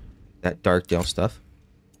that's that Darkdale stuff.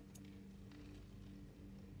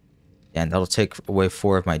 And that'll take away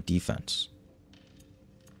 4 of my defense.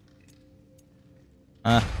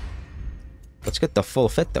 Let's get the full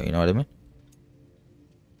fit though, you know what I mean?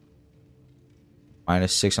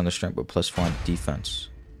 -6 on the strength, but +4 on defense.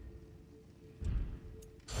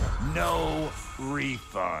 No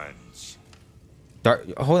refunds.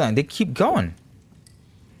 Hold on, they keep going.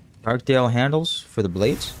 Darkdale handles for the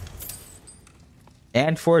blades.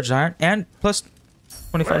 And forged iron. And plus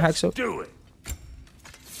 25 Let's hexo. do it.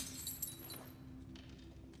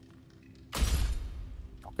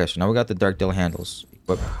 Okay, so now we got the Darkdale handles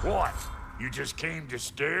equipped. What? You just came to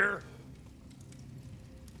stare?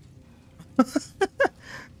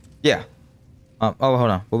 Yeah. Oh,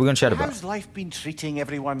 hold on. What are we gonna chat about? How's life been treating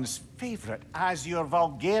everyone's favorite Azure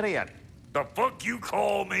Vulgarian? The fuck you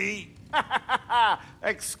call me?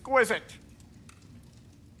 Exquisite.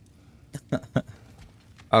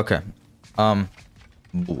 Okay.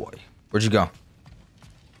 Boy. Where'd you go?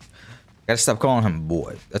 Gotta stop calling him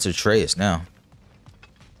boy. That's Atreus now.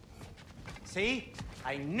 See?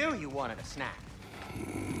 I knew you wanted a snack.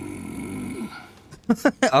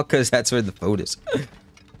 Oh, because that's where the food is.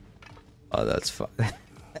 Oh, that's fun.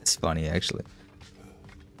 That's funny, actually.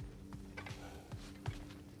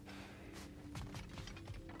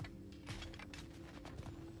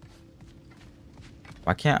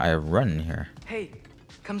 Why can't I run in here? Hey,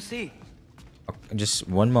 come see. Okay, just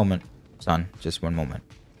one moment, son. Just one moment.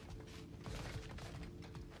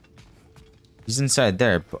 He's inside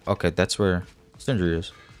there. But okay, that's where Sindri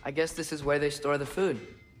is. I guess this is where they store the food.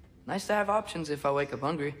 Nice to have options if I wake up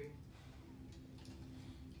hungry.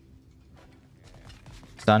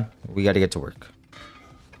 Son, we gotta get to work.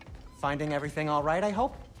 Finding everything all right, I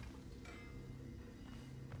hope?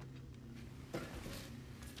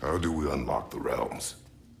 How do we unlock the realms?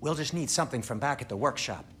 We'll just need something from back at the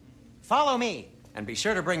workshop. Follow me, and be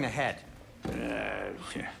sure to bring the head.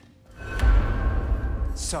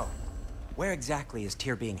 So, where exactly is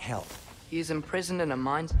Tyr being held? He's imprisoned in a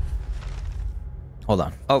mine. Hold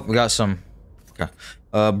on. Oh, we got some. Okay.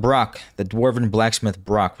 Brock, the dwarven blacksmith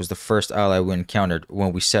Brock, was the first ally we encountered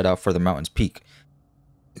when we set out for the mountain's peak.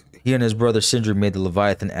 He and his brother Sindri made the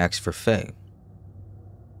Leviathan axe for Faye.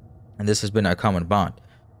 And this has been our common bond.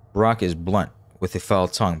 Brock is blunt, with a foul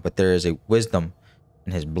tongue, but there is a wisdom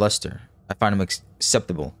in his bluster. I find him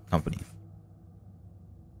acceptable company.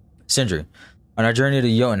 Sindri. On our journey to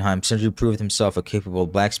Jotunheim, Sindri proved himself a capable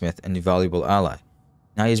blacksmith and a valuable ally.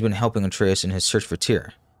 Now he has been helping Atreus in his search for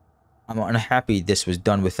Tyr. I'm unhappy this was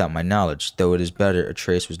done without my knowledge, though it is better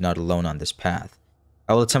Atreus was not alone on this path.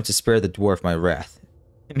 I will attempt to spare the dwarf my wrath.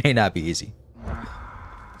 It may not be easy.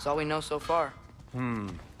 That's all we know so far.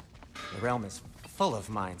 The realm is full of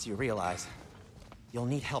mines, you realize. You'll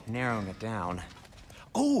need help narrowing it down.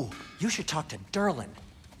 Oh, you should talk to Derlin.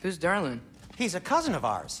 Who's Darlin? He's a cousin of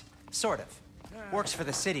ours, sort of. Works for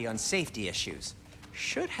the city on safety issues.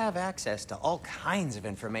 Should have access to all kinds of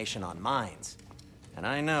information on mines. And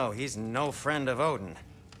I know he's no friend of Odin.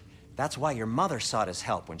 That's why your mother sought his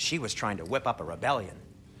help when she was trying to whip up a rebellion.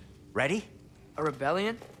 Ready? A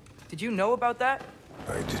rebellion? Did you know about that?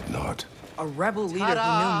 I did not. A rebel leader who knew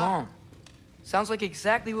Mom. Sounds like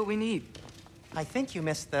exactly what we need. I think you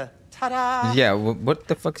missed the ta-da. Yeah, what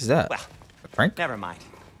the fuck is that? Well, A prank? never mind.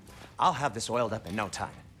 I'll have this oiled up in no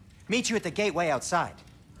time. Meet you at the gateway outside.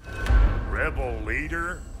 Rebel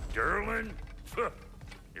leader? Derlin?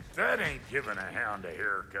 If that ain't giving a hound a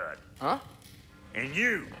haircut. Huh? And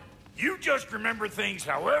you just remember things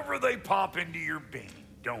however they pop into your bean,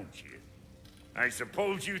 don't you? I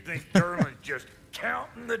suppose you think Derlin's just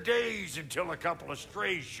counting the days until a couple of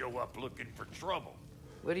strays show up looking for trouble.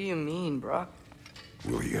 What do you mean, Brock?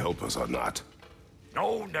 Will he help us or not?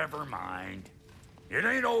 No, never mind. It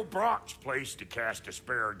ain't old Brock's place to cast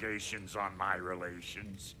aspersions on my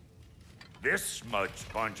relations. This smudge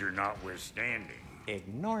sponger notwithstanding.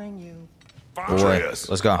 Ignoring you. Boy, Atreus.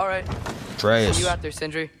 let's go. All right. Atreus. See you out there,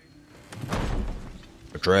 Sindri.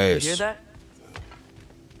 Atreus. You hear that?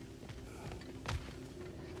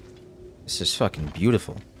 This is fucking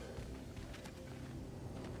beautiful.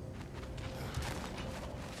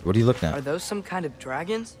 What are you looking Are at? those some kind of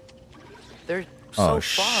dragons? They're Oh,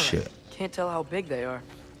 so far. shit. Can't tell how big they are.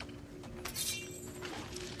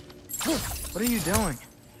 What are you doing?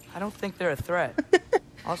 I don't think they're a threat.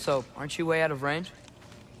 Also, aren't you way out of range?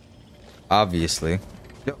 Obviously.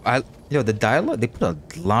 Yo, the dialogue, they put a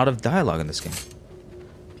lot of dialogue in this game.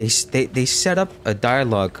 They set up a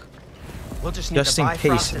dialogue We'll just in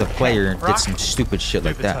case the player did some stupid shit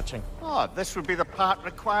like that. Oh, this would be the part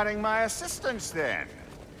requiring my assistance then.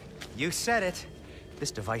 You said it. This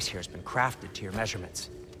device here has been crafted to your measurements.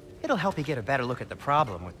 It'll help you get a better look at the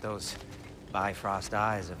problem with those Bifrost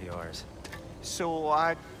eyes of yours.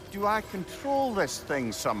 So, do I control this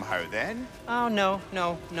thing somehow then? Oh, no.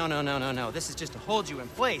 This is just to hold you in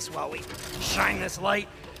place while we shine this light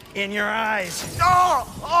in your eyes.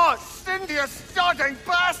 Oh, Cindy, you sodding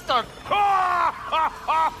bastard!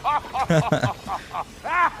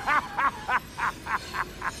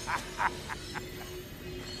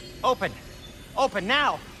 Open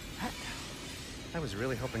now! I was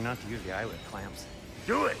really hoping not to use the eyelid clamps.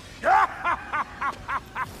 Do it.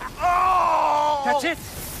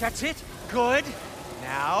 That's it. Good.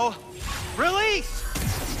 Now, release!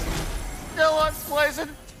 Still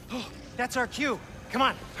unpleasant. That's our cue. Come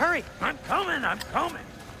on, hurry. I'm coming.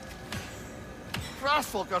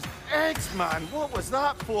 Crossfocus eggs, man. What was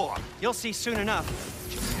that for? You'll see soon enough.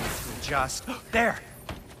 Just have to adjust. There.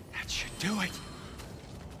 That should do it.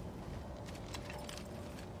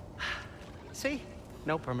 See?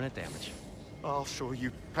 No permanent damage. I'll show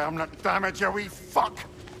you permanent damage, you wee fuck.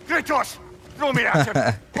 Kratos, throw me at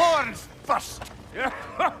him. Horns first.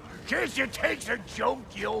 Guess you takes a joke,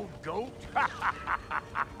 you old goat.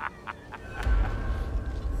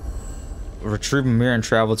 Retrieve Mimir and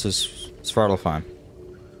travel to Svartalfheim.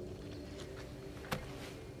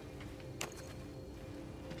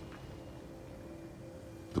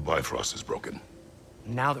 The Bifrost is broken.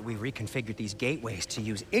 Now that we've reconfigured these gateways to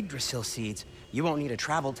use Yggdrasil seeds, you won't need a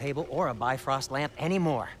travel table or a Bifrost lamp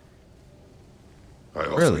anymore. I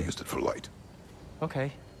also Really? used it for light.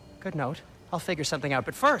 Okay, good note. I'll figure something out,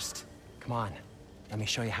 but first, come on, let me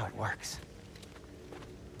show you how it works.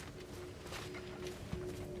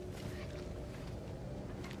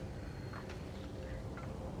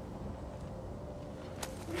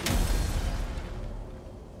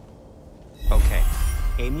 Okay,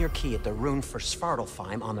 aim your key at the rune for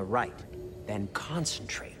Svartalfheim on the right, then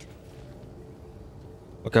concentrate.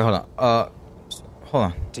 Okay, hold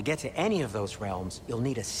on. To get to any of those realms, you'll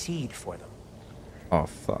need a seed for them. Oh,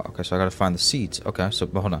 fuck. Okay, so I gotta find the seeds. Okay, so,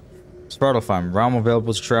 but hold on. Svartalfheim. Realm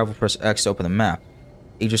available to travel. Press X to open the map.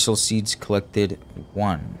 Yggdrasil seeds collected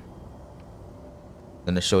 1.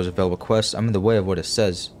 Then it shows available quests. I'm in the way of what it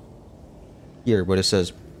says. Here, what it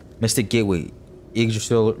says. Mystic Gateway.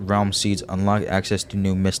 Yggdrasil realm seeds unlock access to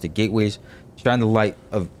new mystic gateways. Shine the light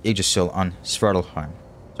of Yggdrasil on Svartalfheim.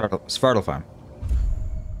 Svartalfheim.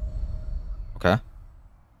 Okay.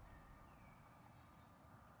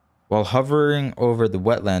 While hovering over the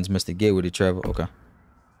wetlands, Mystic Gateway to travel. Okay.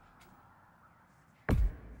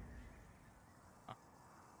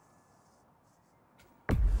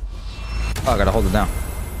 Oh, I gotta hold it down.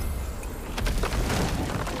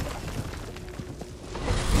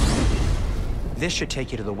 This should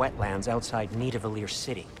take you to the wetlands outside Nidavellir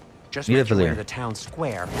City. Just make your way to Nidavellir. the town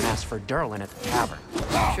square and ask for Durlin at the tavern.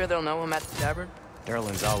 You sure they'll know him at the tavern?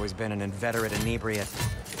 Durlin's always been an inveterate inebriate.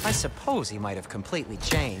 I suppose he might have completely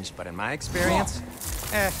changed, but in my experience,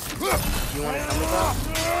 You want to come with us?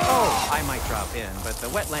 oh, I might drop in, but the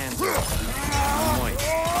wetlands are moist.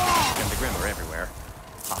 And the Grim are everywhere.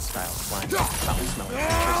 Hostile, slimy, foul-smelling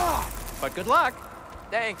creatures. But good luck.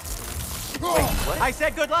 Thanks. Wait, what? I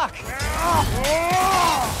said good luck.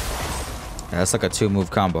 Yeah, that's like a 2-move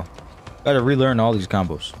combo. Gotta relearn all these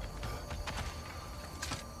combos.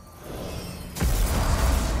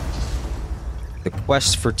 The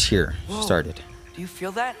quest for Tyr started. Do you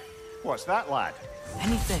feel that? What's that, lad?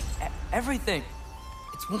 Anything. Everything.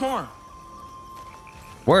 It's warm.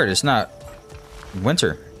 Word, it's not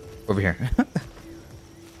winter over here.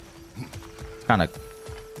 It's kind of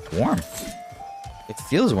warm. It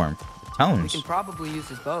feels warm. The We tones. can probably use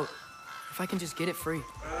his boat. If I can just get it free.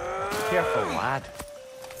 Careful, lad.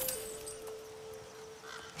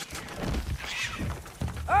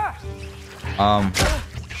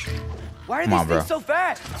 Why are Come on, these things bro. so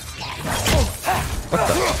fast?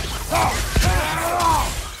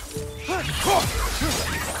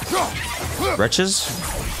 Wretches?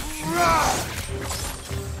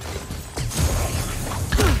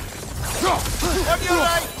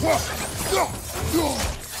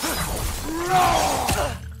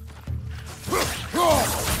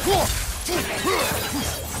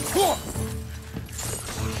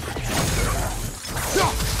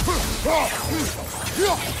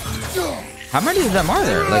 How many of them are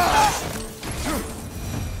there? Like,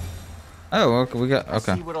 oh, okay, we got, I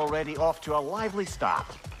okay. see we're already off to a lively start.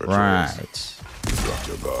 Right. Drop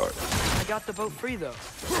your guard. I got the boat free, though.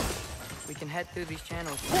 We can head through these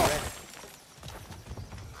channels when we're ready.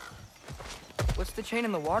 What's the chain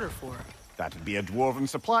in the water for? That'd be a dwarven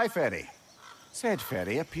supply ferry. Said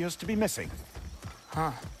ferry appears to be missing.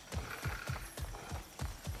 Huh.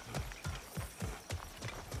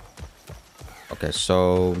 Okay,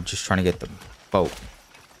 so just trying to get the boat.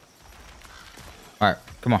 All right,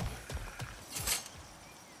 come on.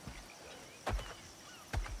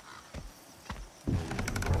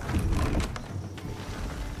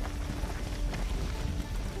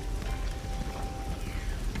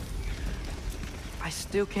 I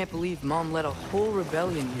still can't believe Mom led a whole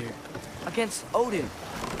rebellion here against Odin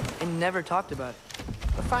and never talked about it.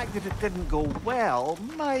 The fact that it didn't go well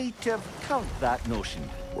might have covered that notion.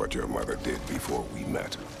 What your mother did before we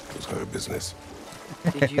met was her business.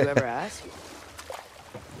 Did you ever ask?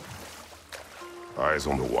 Eyes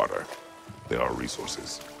on the water. There are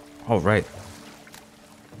resources. All right.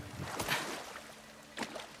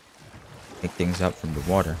 Pick things up from the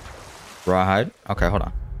water. Rawhide. Okay, hold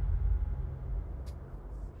on.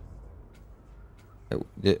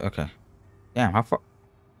 Okay. Damn, how far?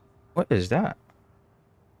 What is that?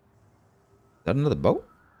 Is that another boat?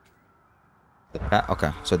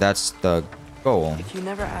 Okay, so that's the goal. If you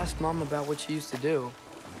never asked Mom about what she used to do,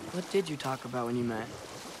 what did you talk about when you met?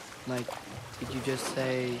 Like, did you just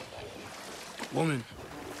say, "Woman,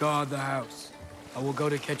 guard the house. I will go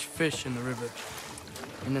to catch fish in the river,"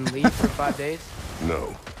 and then leave for 5 days?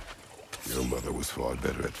 No. Your mother was far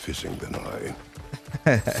better at fishing than I.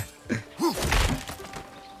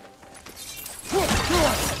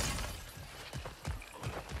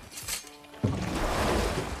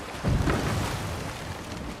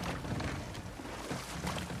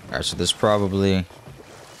 Alright, so there's probably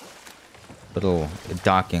little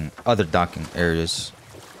other docking areas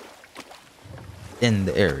in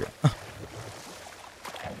the area.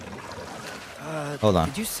 Hold on.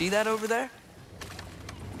 Did you see that over there?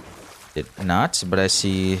 Did not, but I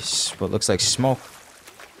see what looks like smoke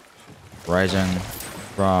rising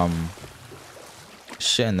from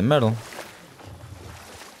shit in the middle.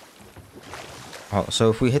 Oh, so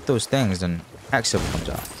if we hit those things, then Axel comes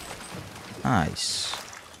out. Nice.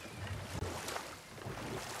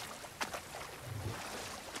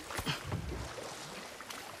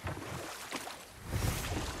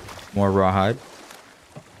 More rawhide.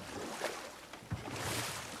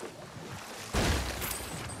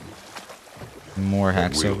 More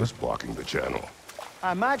hack Wheel silver. is blocking the channel.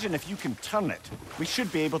 I imagine if you can turn it, we should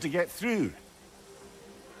be able to get through.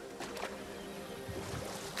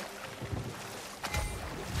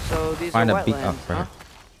 So these Find are a beat wetlands, up, huh? right?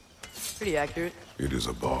 Pretty accurate. It is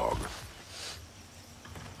a bog.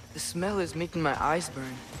 The smell is making my eyes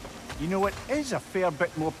burn. You know, it is a fair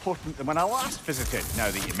bit more potent than when I last visited, now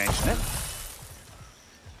that you mention it.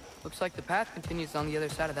 Looks like the path continues on the other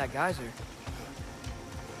side of that geyser.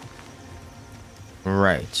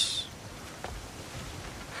 Right.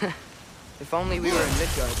 If only we were in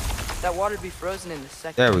Midgard. That water'd be frozen in a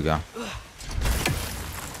second. There we go.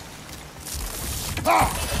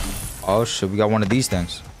 Oh shit, we got one of these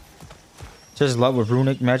things. Says love with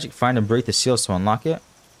runic magic. Find and break the seals to unlock it.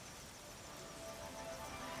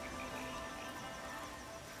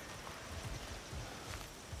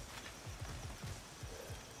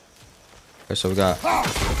 Okay, so we got...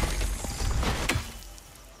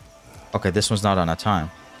 Okay, this one's not on a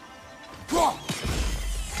time.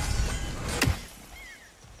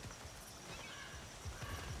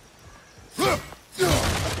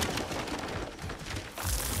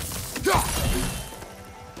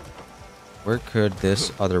 Where could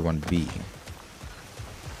this other one be?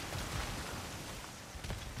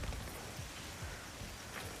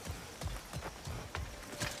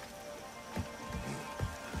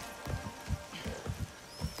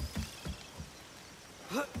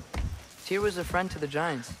 Tyr was a friend to the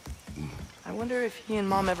Giants. I wonder if he and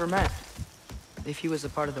Mom ever met. If he was a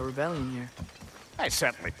part of the rebellion here. It's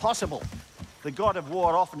certainly possible. The god of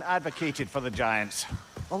war often advocated for the giants.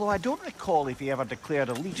 Although I don't recall if he ever declared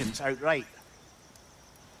allegiance outright.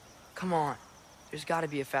 Come on. There's gotta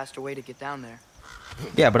be a faster way to get down there.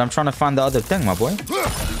 Yeah, but I'm trying to find the other thing, my boy.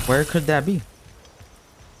 Where could that be?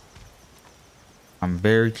 I'm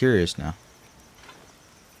very curious now.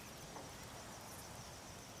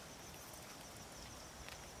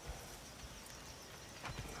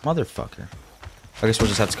 Motherfucker. I guess we'll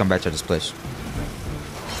just have to come back to this place.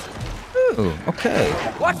 Ooh, okay.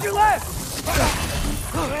 Watch your left!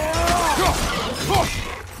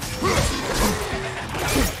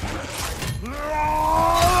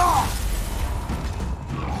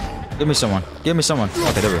 Give me someone. Give me someone.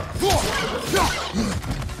 Okay, there we go.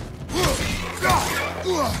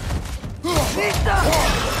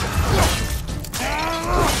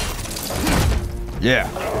 Yeah.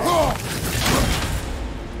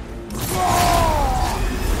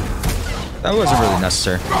 That wasn't really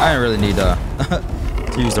necessary. I didn't really need to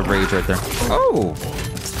use the rage right there. Oh.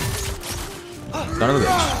 Son of a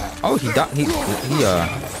bitch. Oh, he died. He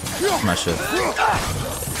my shit.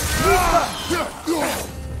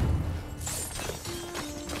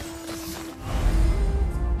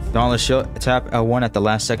 Dauntless shield. Tap L1 at the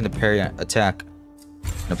last second to parry an attack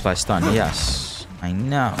and apply stun. Yes, I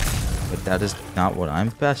know, but that is not what I'm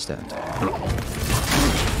best at.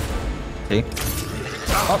 See?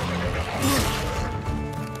 Oh.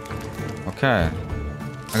 Okay.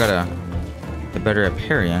 I gotta get better at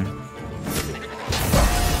parrying.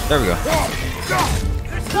 There we go.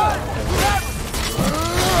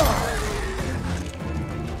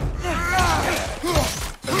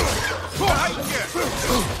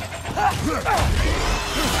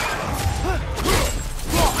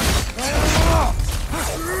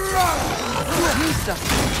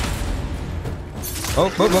 Oh,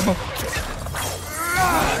 oh, oh, oh.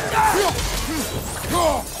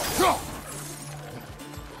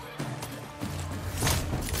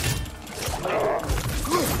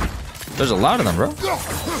 There's a lot of them, bro.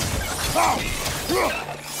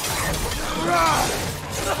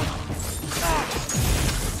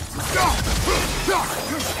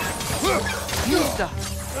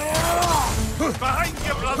 Behind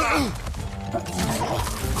you, brother!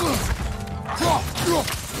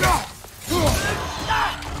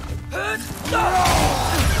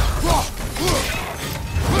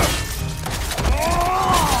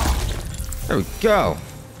 There we go.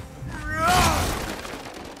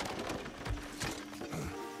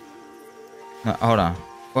 No, hold on.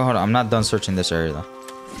 Well, hold on. I'm not done searching this area, though.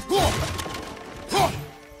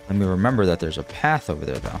 Let me remember that there's a path over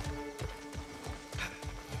there, though.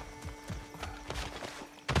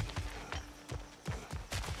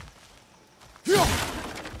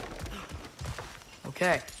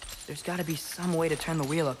 Okay, there's got to be some way to turn the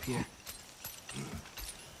wheel up here.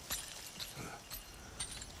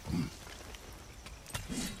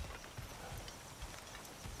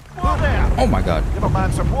 Whoa there! Oh my god. Give a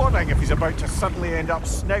man some warning if he's about to suddenly end up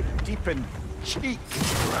snout deep in cheek.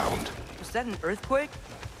 Was that an earthquake?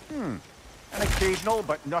 An occasional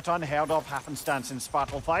but not unheard of happenstance in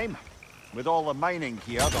Svartalfheim. With all the mining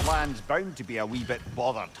here, the land's bound to be a wee bit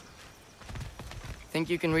bothered. Think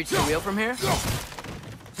you can reach the wheel from here?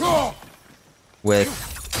 With...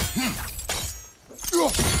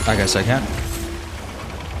 I guess I can.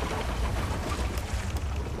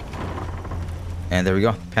 And there we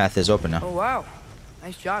go. Path is open now. Oh, wow.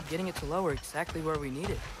 Nice job getting it to lower exactly where we need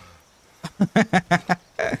it.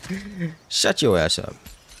 Shut your ass up.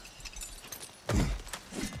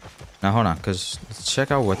 Now hold on, because let's check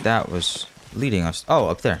out what that was leading us. Oh,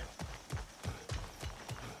 up there.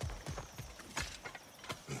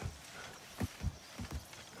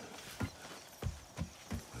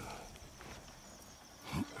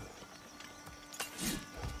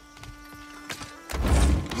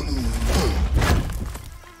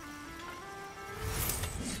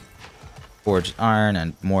 Forged iron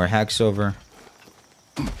and more hacksilver.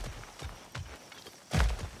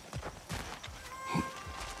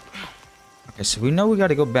 Okay, so we know we got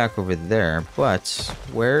to go back over there, but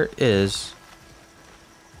where is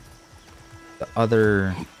the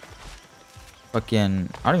other fucking...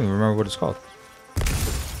 I don't even remember what it's called.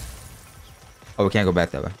 Oh, we can't go back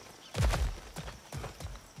that way.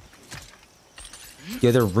 The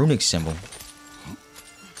other runic symbol.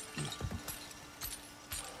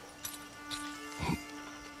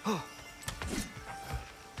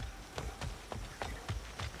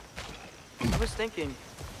 I was thinking,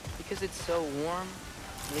 because it's so warm,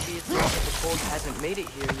 maybe it's not that the cold hasn't made it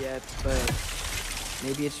here yet, but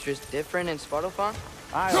maybe it's just different in Svartalfheim?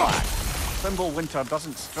 Aye, lad. Winter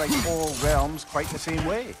doesn't strike all realms quite the same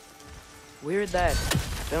way. Weird that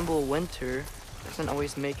Winter doesn't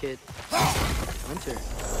always make it winter.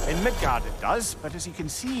 In Midgard it does, but as you can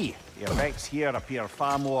see, the effects here appear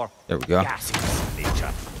far more There we go. gaseous in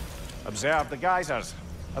nature. Observe the geysers.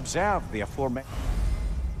 Observe the aforementioned.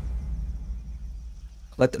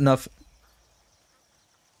 Collect enough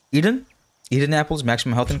Eden apples,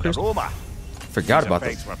 maximum health increase. Aroma. Forgot These about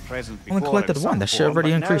effects this. were present Only before collected in one. some That shit form,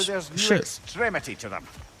 already but now increased. there's new Shit. extremity to them.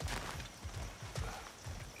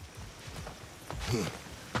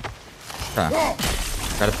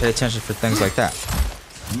 Gotta pay attention for things like that.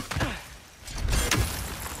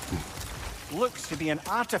 Looks to be an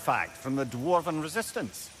artifact from the Dwarven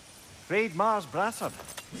resistance. Trade Mars Brassard.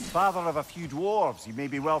 Father of a few dwarves you may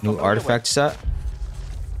be well New familiar artifact set.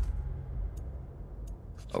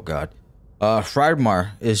 Oh god.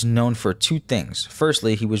 Hreidmar is known for two things.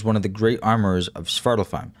 Firstly, he was one of the great armorers of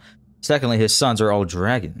Svartalfheim. Secondly, his sons are all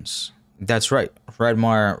dragons. That's right.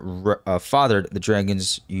 Hreidmar fathered the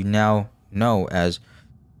dragons you now know as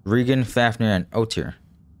Regan, Fafnir, and Otyr.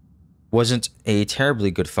 Wasn't a terribly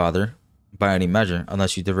good father, by any measure,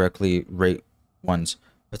 unless you directly rate one's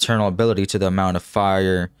paternal ability to the amount of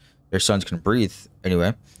fire their sons can breathe,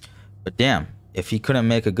 anyway. But damn, if he couldn't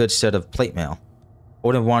make a good set of plate mail.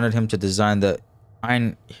 Odin wanted him to design the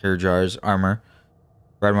Einherjar's armor.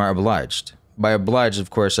 Hreidmar obliged. By obliged, of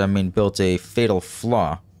course, I mean built a fatal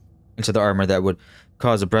flaw into the armor that would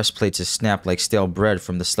cause the breastplate to snap like stale bread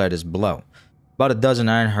from the slightest blow. About a dozen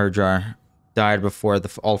Einherjar died before the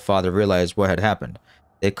Allfather realized what had happened.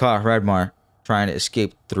 They caught Hreidmar trying to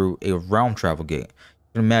escape through a realm travel gate.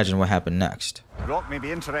 You can imagine what happened next. Rock may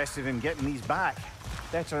be interested in getting these back.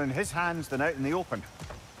 Better in his hands than out in the open.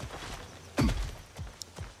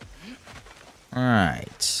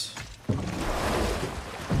 Alright.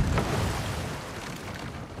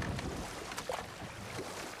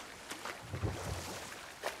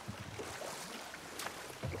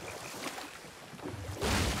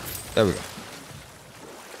 There we go.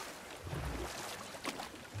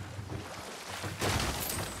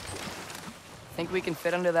 Think we can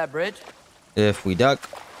fit under that bridge? If we duck.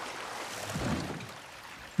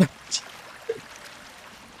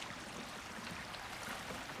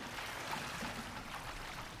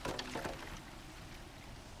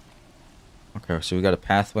 Okay, so we got a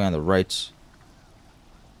pathway on the right.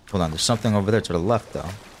 Hold on, there's something over there to the left, though.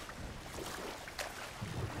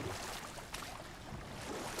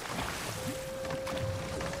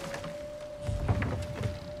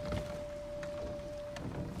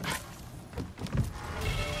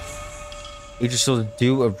 Yggdrasil's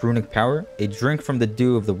Dew of Runic Power. A drink from the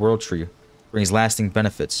dew of the World Tree brings lasting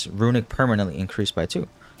benefits. Runic permanently increased by 2.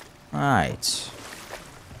 Alright.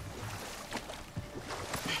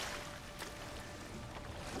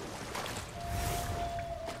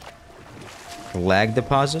 Lag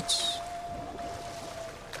deposits.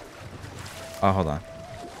 Oh, hold on.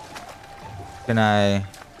 Can I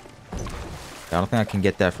don't think I can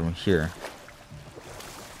get that from here.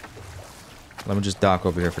 Let me just dock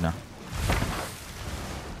over here for now.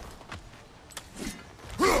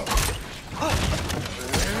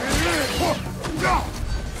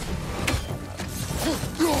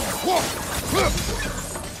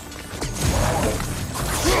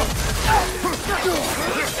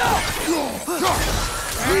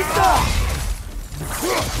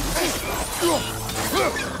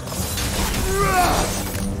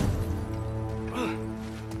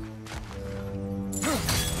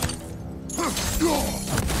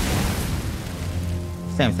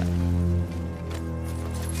 Same thing.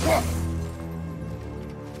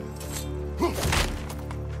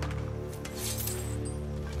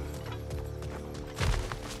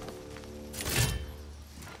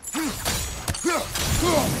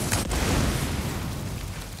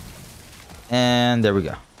 And there we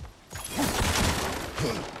go.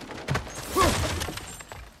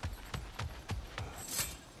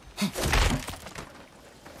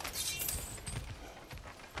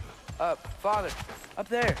 Father, up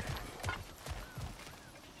there.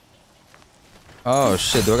 Oh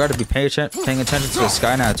shit, do I gotta be paying attention to the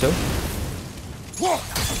sky now too?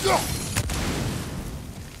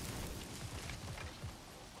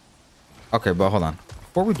 Okay, but hold on.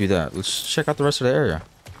 Before we do that, let's check out the rest of the area.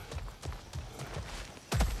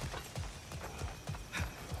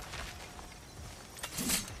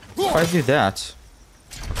 If I do that...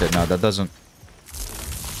 Okay, no, that doesn't...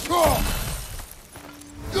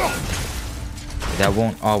 That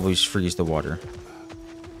won't always freeze the water.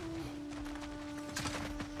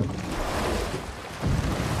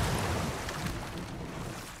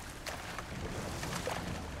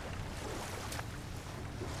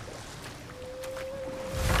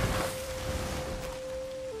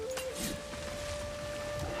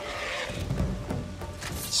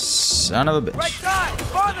 Son of a bitch. Right side,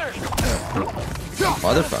 farther.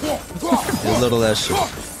 Motherfucker. You little ass shit.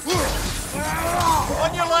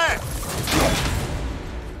 On your left.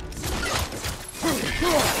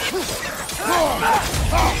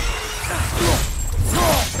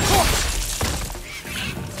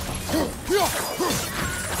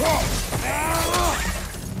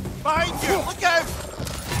 Behind you, look out.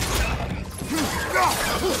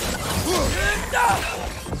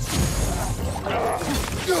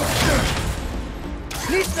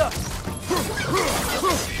 Lisa!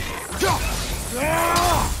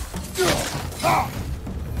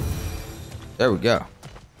 There we go.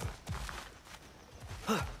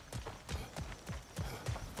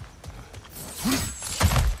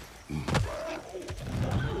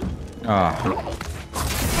 Oh.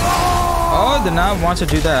 Oh, did not want to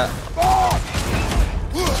do that.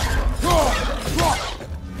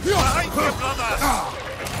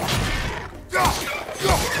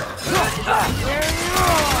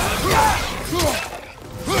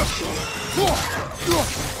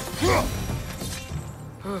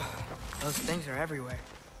 Those things are everywhere.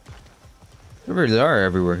 They really are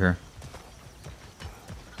everywhere here.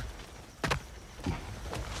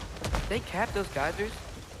 They cap those geysers?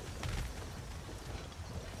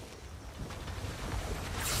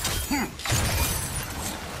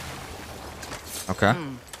 Okay.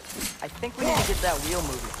 I think we need to get that wheel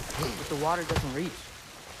moving, but the water doesn't reach.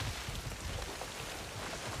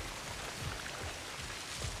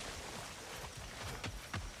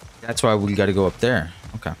 That's why we got to go up there.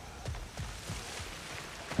 Okay.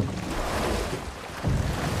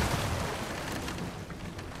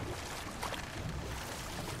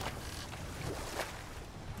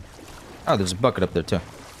 Oh, there's a bucket up there too.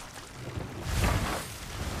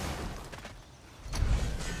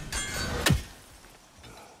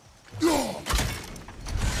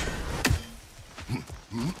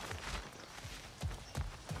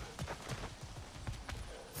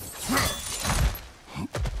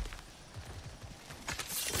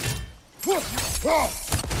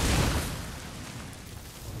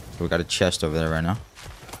 We got a chest over there right now.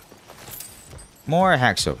 More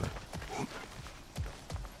hack silver.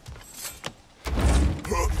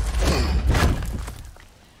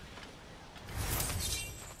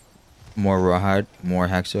 More rawhide, more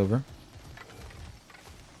hack silver.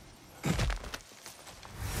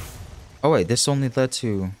 Oh wait, this only led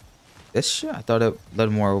to this shit? I thought it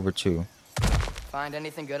led more over to Find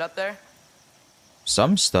anything good up there?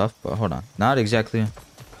 some stuff, but hold on. Not exactly what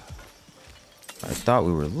I thought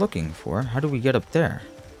we were looking for. How do we get up there?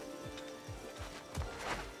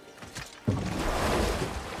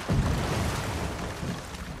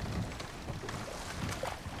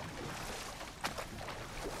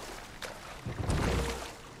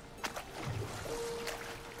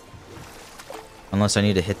 Unless I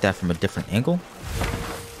need to hit that from a different angle.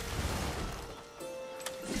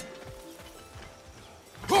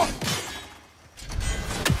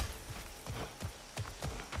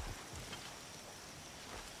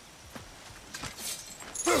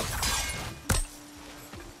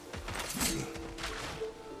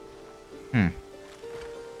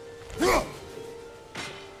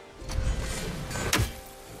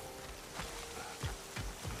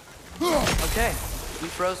 Okay, we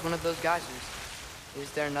froze one of those geysers. Is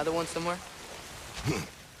there another one somewhere?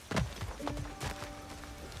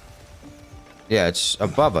 Yeah, it's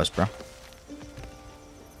above us, bro.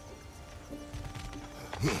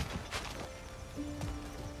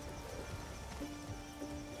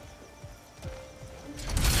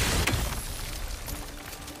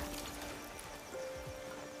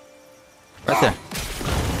 Right there.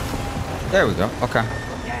 There we go. Okay.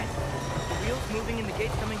 Dad, the wheel's moving and the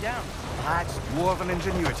gate's coming down. That's dwarven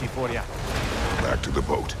ingenuity for you. Back to the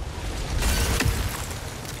boat.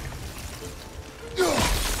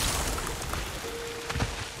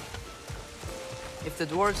 If the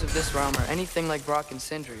dwarves of this realm are anything like Brock and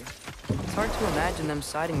Sindri, it's hard to imagine them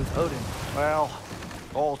siding with Odin. Well,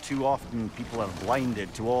 all too often people are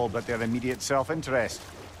blinded to all but their immediate self-interest.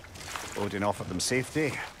 Odin offered them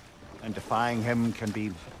safety, and defying him can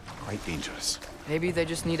be quite dangerous. Maybe they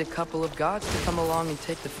just need a couple of gods to come along and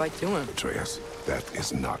take the fight to him. Atreus, that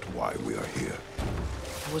is not why we are here.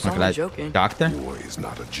 I was Look at only that joking. doctor? War is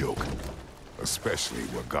not a joke, especially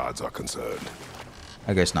where gods are concerned.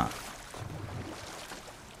 I guess not.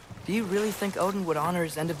 Do you really think Odin would honor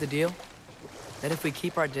his end of the deal? That if we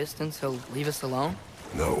keep our distance, he'll leave us alone?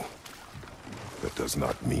 No, that does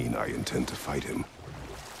not mean I intend to fight him.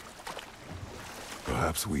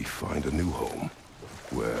 Perhaps we find a new home,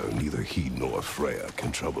 where neither he nor Freya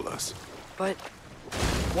can trouble us. But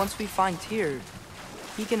once we find Tyr,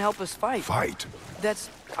 he can help us fight. Fight? That's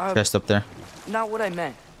Chest up there. not what I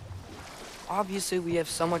meant. Obviously, we have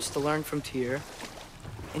so much to learn from Tyr.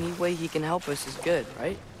 Any way he can help us is good,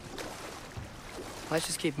 right? Let's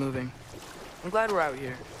just keep moving. I'm glad we're out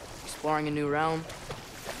here, exploring a new realm.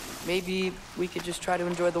 Maybe we could just try to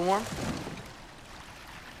enjoy the warmth?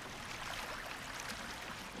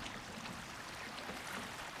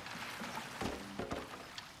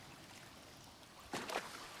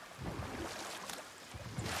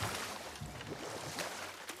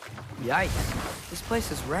 Yikes. This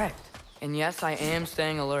place is wrecked. And yes, I am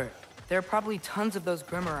staying alert. There are probably tons of those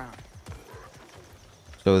Grim around.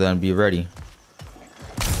 So then be ready.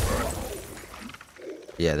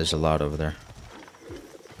 Yeah, there's a lot over there.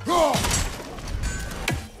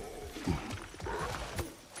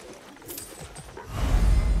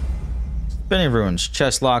 Spinning runes.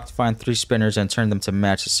 Chest locked. Find 3 spinners and turn them to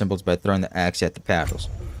match the symbols by throwing the axe at the paddles.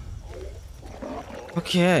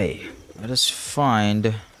 Okay. Let us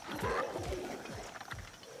find...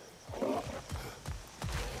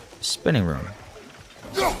 spinning rune.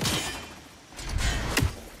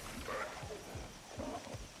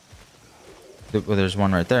 Well, there's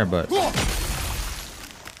one right there, but... Hold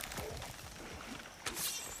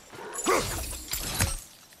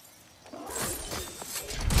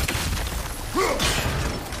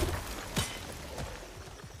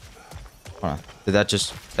on. Did that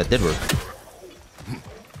just... that did work.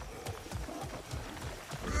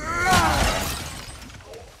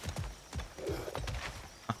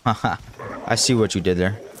 Haha. I see what you did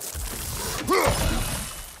there.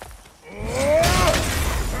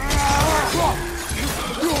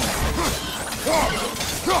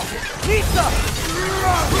 Pizza!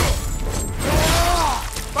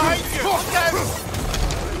 Behind you! Look out!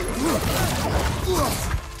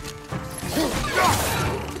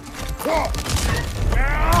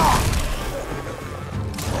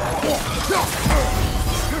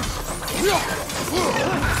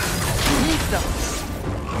 Pizza!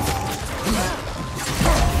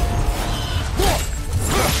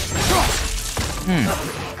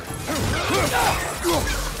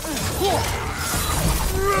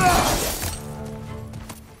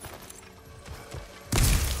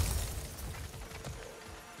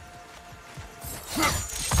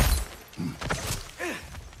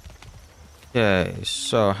 Okay,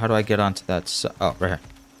 so how do I get onto that oh, right here.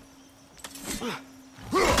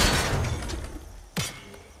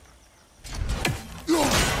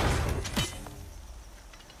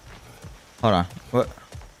 Hold on. What?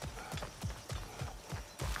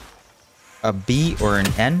 A B or an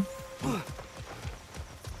N?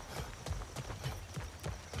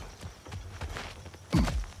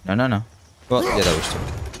 No, no, no. Well, yeah, that was two.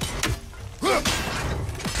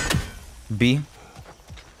 B.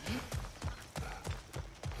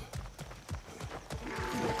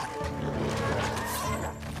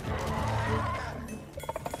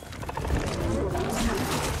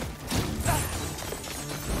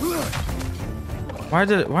 Why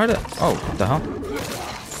did oh, what the hell?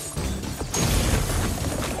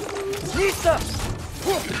 Pizza!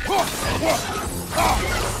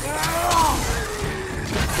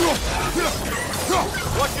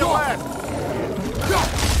 Watch your left!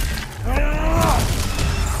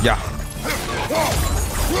 Yeah.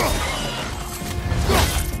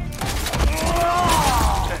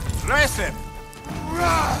 Dress him!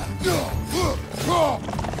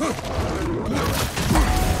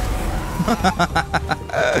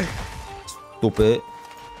 Stupid.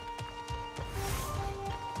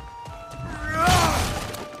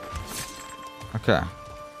 Okay.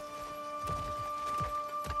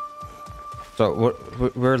 So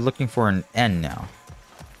we're looking for an N now.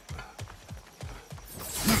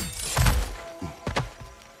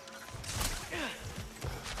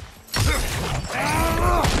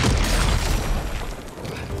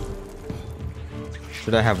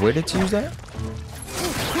 Should I have waited to use that?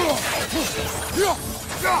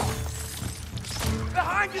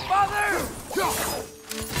 Behind you, father!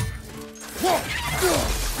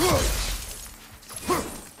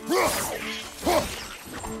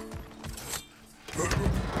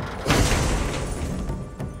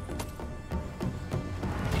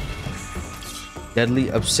 Deadly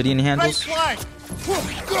obsidian handles. Right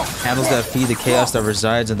Handles that feed the chaos that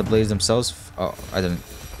resides in the blades themselves. Oh, I didn't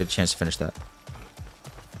get a chance to finish that.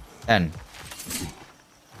 N.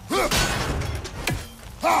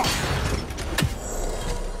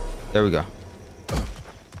 There we go.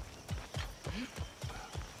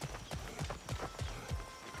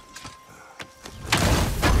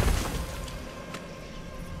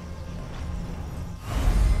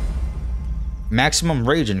 Maximum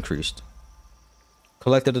rage increased.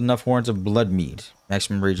 Collected enough horns of blood mead.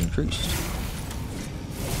 Maximum rage increased.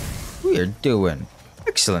 We are doing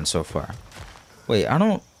excellent so far. Wait, I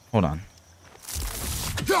don't... hold on.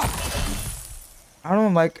 I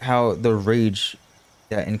don't like how the rage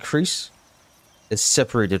that increase is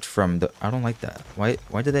separated from the... I don't like that. Why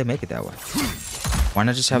did they make it that way? Why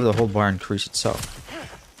not just have the whole bar increase itself?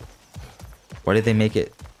 Why did they make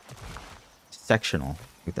it sectional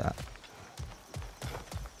like that?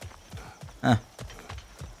 Huh.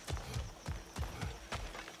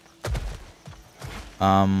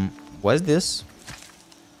 What is this?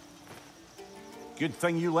 Good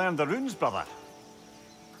thing you learned the runes, brother.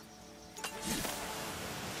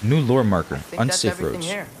 New lore marker. I think Unsafe that's everything roads.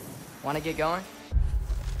 here. Want to get going?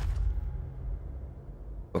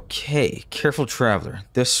 Okay, careful traveler.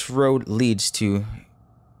 This road leads to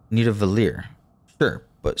Nidavellir. Sure,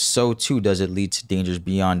 but so too does it lead to dangers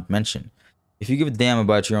beyond mention. If you give a damn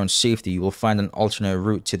about your own safety, you will find an alternate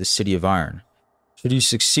route to the City of Iron. Should you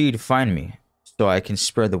succeed, find me, so I can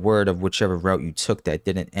spread the word of whichever route you took that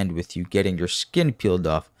didn't end with you getting your skin peeled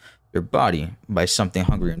off your body by something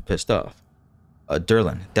hungry and pissed off.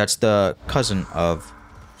 Durlin, that's the cousin of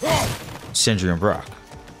Sindri and Brock.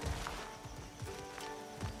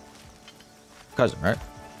 Cousin, right?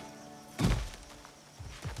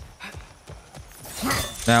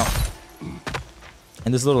 Now,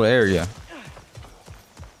 in this little area,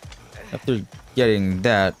 after getting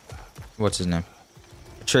that, what's his name?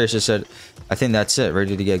 Trace just said, I think that's it,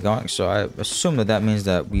 ready to get going. So I assume that that means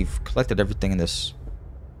that we've collected everything in this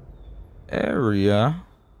area.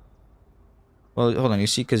 Well, hold on, you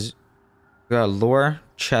see, because we got lore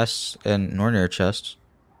chests and Nornir chests.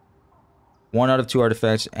 1 out of 2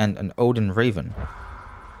 artifacts and an Odin Raven.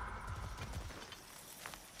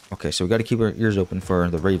 Okay, so we got to keep our ears open for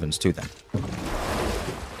the ravens too then.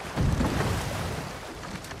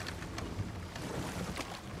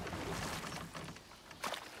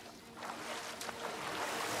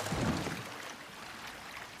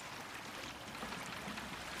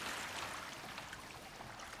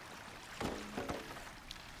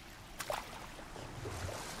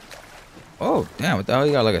 Oh, damn, what the hell?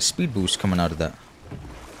 You got like a speed boost coming out of that.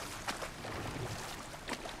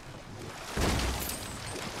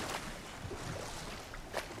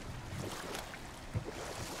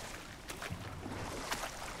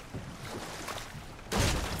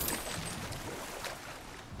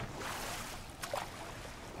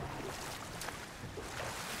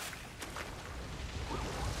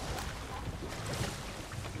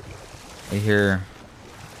 I hear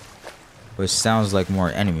what sounds like more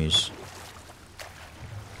enemies.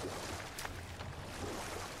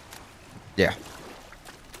 Yeah.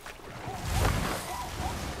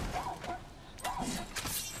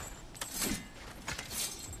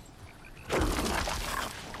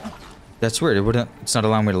 That's weird. It's not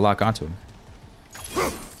allowing me to lock onto him.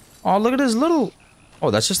 Oh, look at this little...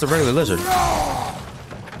 Oh, that's just a regular lizard.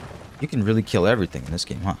 You can really kill everything in this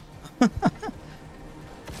game, huh?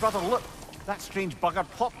 Brother, look. That strange bugger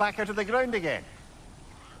popped back out of the ground again.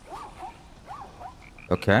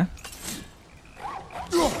 Okay.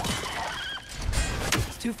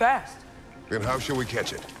 It's too fast. Then how shall we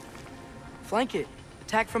catch it? Flank it.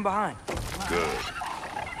 Attack from behind. Good.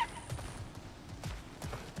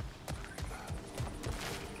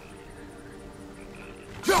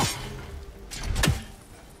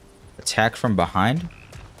 Attack from behind?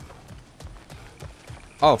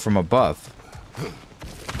 Oh, from above.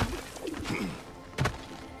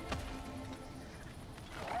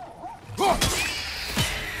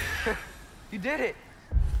 You did it.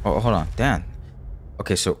 Oh, hold on. Damn.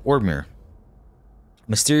 Okay, so Ormir.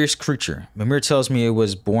 Mysterious creature. Mimir tells me it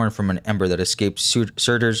was born from an ember that escaped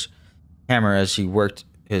Surtur's hammer as he worked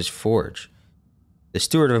his forge. The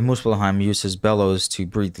steward of Muspelheim used his bellows to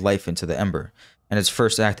breathe life into the ember, and its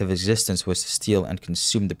first act of existence was to steal and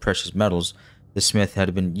consume the precious metals the smith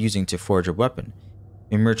had been using to forge a weapon.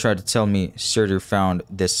 Mimir tried to tell me Surtur found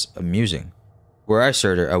this amusing. Were I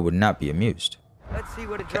Surtur, I would not be amused. Let's see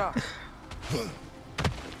what it drops.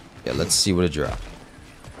 Yeah, let's see what it dropped.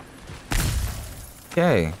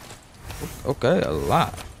 Okay. Okay, a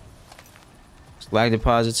lot. Slag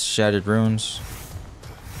deposits, shattered runes,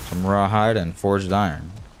 some rawhide, and forged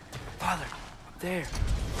iron. Father, up there.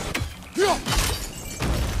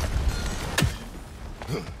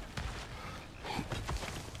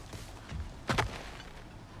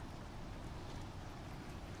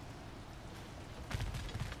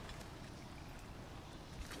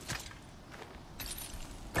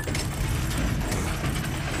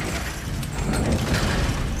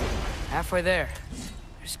 Halfway there.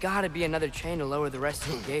 There's gotta be another chain to lower the rest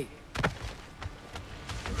of the gate.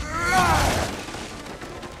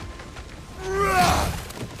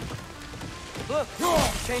 Look,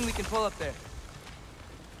 there's a chain we can pull up there.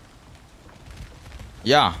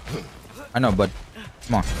 Yeah, I know, but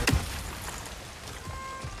come on.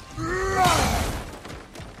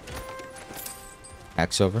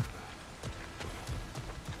 Axe over.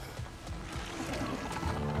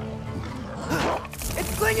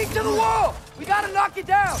 It's clinging to the wall! We gotta knock it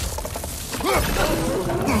down!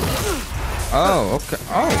 Oh, okay.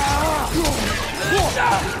 Oh.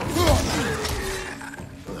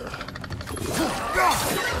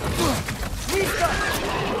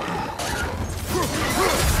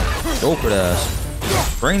 Go for that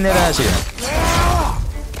ass. Bring that ass here.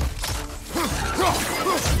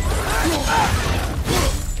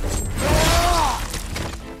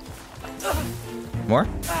 More?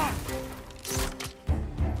 Oh,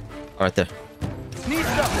 right there.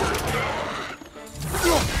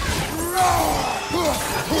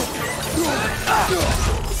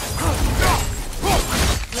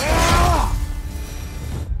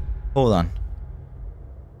 Hold on.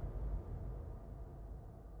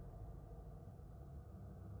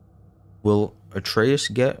 Will Atreus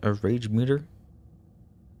get a rage meter?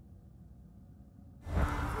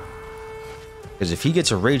 Because if he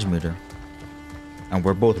gets a rage meter, and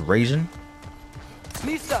we're both raging,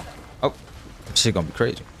 oh, this is gonna be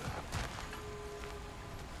crazy.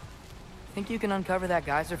 Think you can uncover that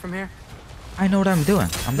geyser from here? I know what I'm doing.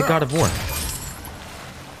 I'm the god of war.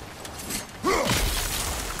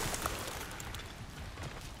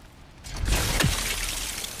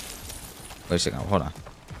 Wait a second. Hold on.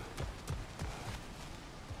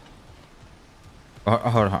 Oh,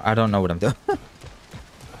 hold on. I don't know what I'm doing.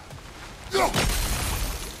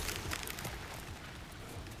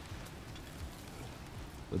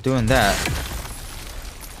 We're doing that.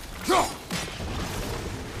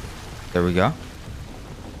 There we go.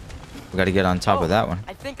 We got to get on top of that one.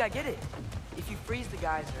 I think I get it. If you freeze the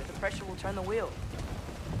geyser, the pressure will turn the wheel.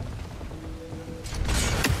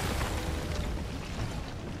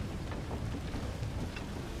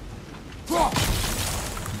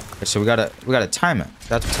 Okay, so we gotta time it.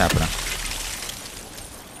 That's what's happening.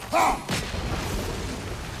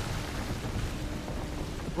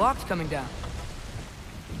 Block's coming down.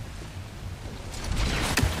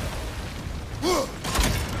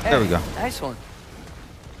 There we go. Nice one.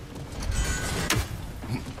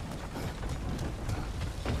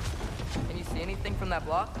 Can you see anything from that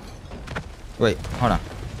block? Wait, hold on.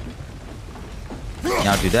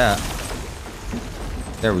 Now do that.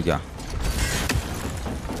 There we go.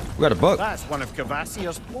 We got a book. That's one of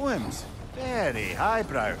Cavassier's poems. Very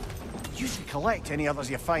highbrow. You should collect any others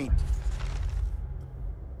you find.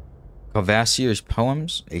 Cavassier's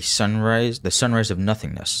poems, A Sunrise, The Sunrise of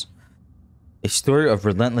Nothingness. A story of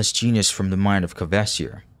relentless genius from the mind of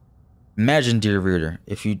Cavassier. Imagine, dear reader,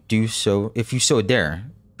 if you so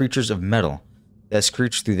dare, creatures of metal that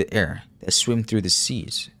screech through the air, that swim through the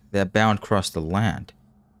seas, that bound across the land,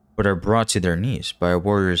 but are brought to their knees by a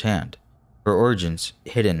warrior's hand. Her origins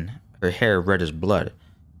hidden, her hair red as blood,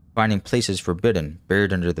 finding places forbidden,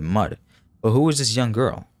 buried under the mud. But who is this young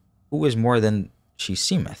girl? Who is more than she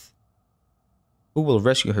seemeth? Who will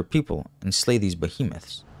rescue her people and slay these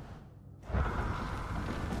behemoths? I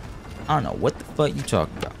don't know what the fuck you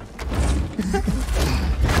talking about.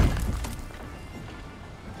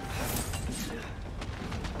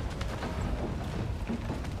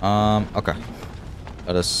 Okay.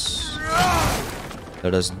 Let us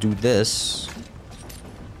do this.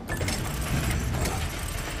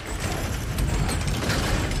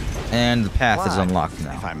 And the path is unlocked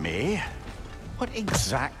If I now. may, what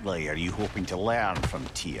exactly are you hoping to learn from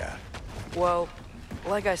Tyr? Well,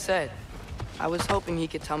 like I said, I was hoping he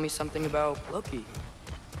could tell me something about Loki.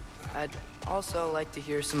 I'd also like to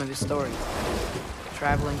hear some of his stories.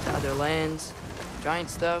 Traveling to other lands, giant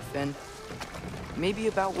stuff, and maybe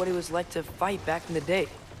about what it was like to fight back in the day.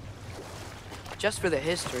 Just for the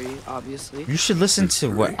history, obviously. You should listen to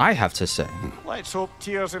what I have to say. Let's hope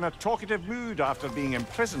Tyr's in a talkative mood after being in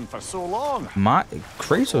prison for so long. My All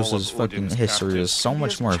Kratos' of fucking Odin's history captives, is so he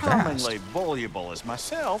much more vast. charmingly voluble as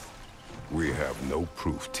myself. We have no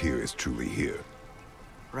proof Tyr is truly here.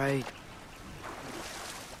 Right.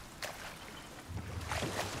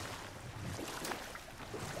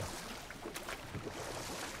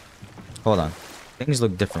 Hold on. Things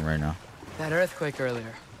look different right now. That earthquake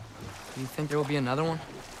earlier. Do you think there will be another one?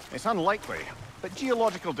 It's unlikely, but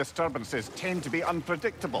geological disturbances tend to be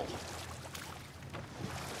unpredictable.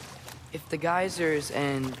 If the geysers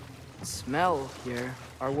and smell here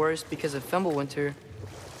are worse because of Fimbulwinter,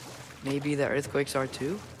 maybe the earthquakes are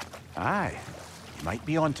too? Aye, you might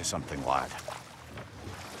be onto something, lad.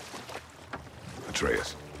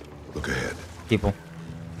 Atreus, look ahead. People.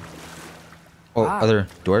 Oh, Wow. other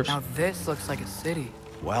dwarves? Now this looks like a city.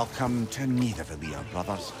 Welcome to Nidavellir,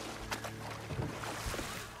 brothers.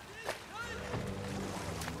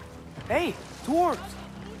 Hey, dwarves!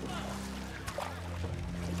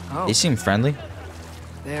 Oh, They seem friendly.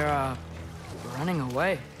 they're, running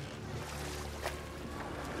away.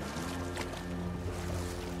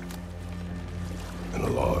 An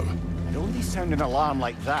alarm. I'd only sound an alarm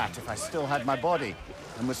like that if I still had my body,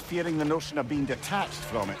 and was fearing the notion of being detached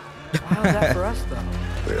from it. How's that for us,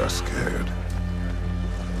 though? They are scared.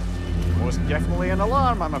 Most definitely an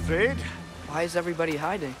alarm, I'm afraid. Why is everybody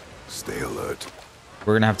hiding? Stay alert.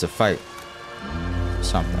 We're gonna have to fight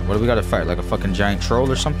something. What do we gotta fight? Like a fucking giant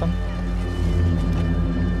troll or something?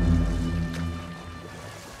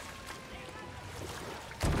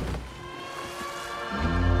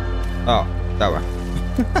 That way.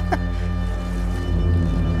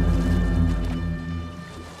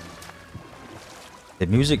 The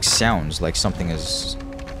music sounds like something is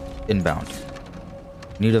inbound.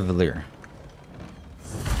 Need a Valir.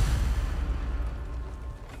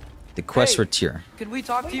 The quest for Tyr. Could we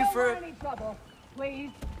talk to you for... any trouble,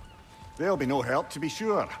 please. There'll be no help, to be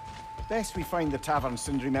sure. Best we find the tavern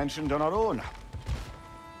Sindri mentioned on our own.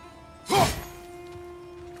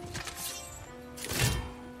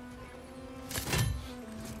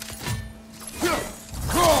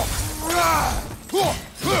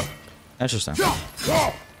 Interesting.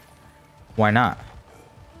 Why not?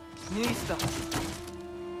 Nista.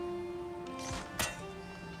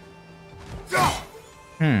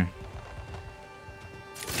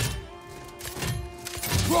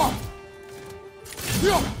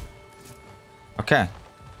 Okay.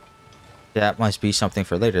 That must be something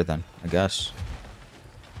for later then, I guess.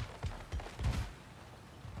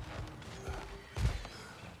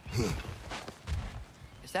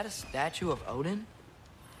 Is that a statue of Odin?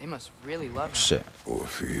 They must really love him. Shit. Or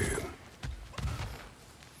fear him.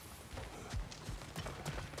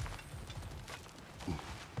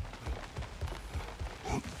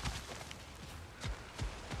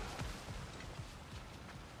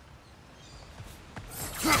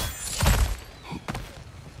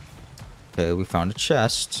 Okay, we found a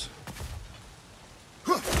chest.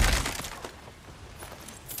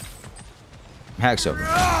 Hack's over.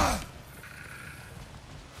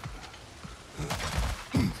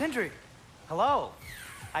 Sindri! Hello.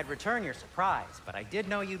 I'd return your surprise, but I did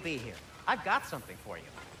know you'd be here. I've got something for you.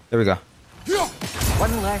 There we go.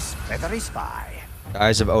 One less feathery spy. The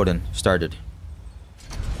Eyes of Odin started.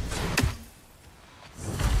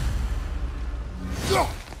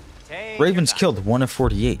 Take Ravens your time. killed 1 of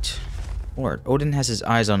 48. Lord, Odin has his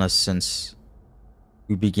eyes on us since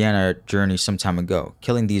we began our journey some time ago.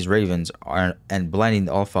 Killing these ravens and blinding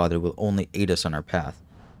the Allfather will only aid us on our path.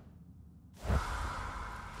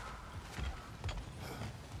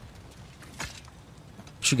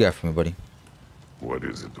 What you got for me, buddy? What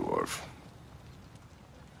is it, dwarf?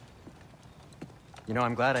 You know,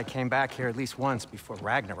 I'm glad I came back here at least once before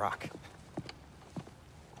Ragnarok.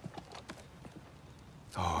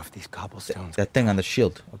 Oh, if these cobblestones... That thing on the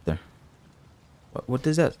shield up there. What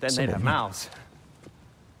is that? Then they'd symbol have mean? mouths.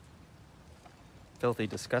 Filthy,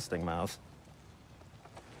 disgusting mouths.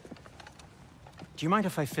 Do you mind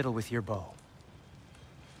if I fiddle with your bow?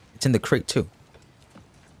 It's in the crate too.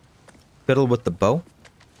 Fiddle with the bow?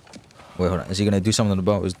 Wait, hold on. Is he gonna do something to the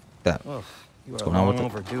bow? Is that Oh, you what's are going on long with it?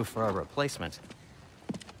 overdue for a replacement.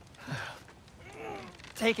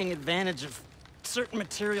 Taking advantage of certain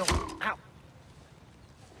material... Ow.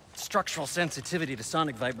 Structural sensitivity to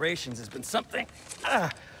sonic vibrations has been something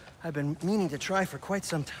I've been meaning to try for quite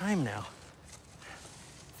some time now.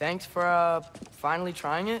 Thanks for, finally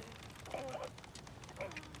trying it.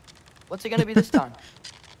 What's it gonna be this time?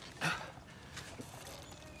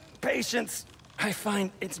 Patience. I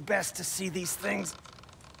find it's best to see these things,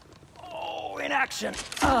 in action.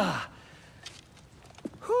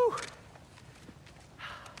 Whew.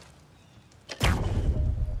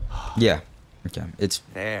 Yeah. Okay. It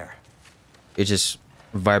There. just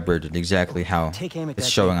vibrated exactly how Take aim at it's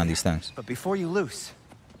that showing thing. on these things. But before you loose,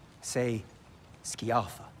 say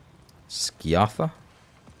Skialfa. Skiafa?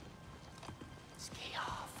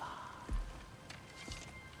 Skialfa.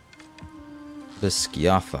 What does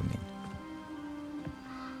Skiafa mean?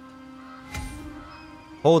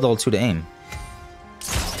 Hold L2 to aim.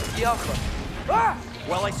 The Alpha. Ah!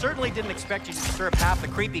 Well, I certainly didn't expect you to disturb half the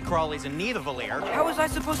creepy crawlies in need of Valir. How was I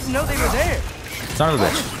supposed to know they were there? Son of a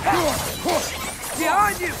bitch.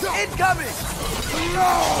 Behind you! Incoming!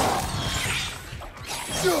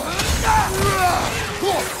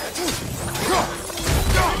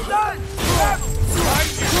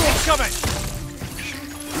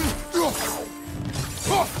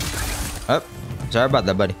 Oh, sorry about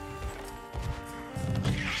that, buddy.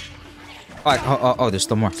 Oh, there's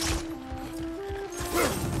still more.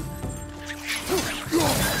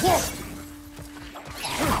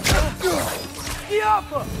 The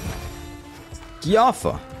Alpha!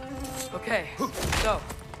 Giafa. Okay, so,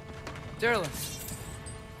 Derlin,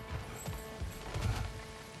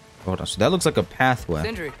 Hold on. So that looks like a pathway.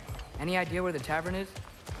 Sindri, any idea where the tavern is?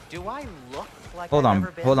 Do I look like Hold I've on,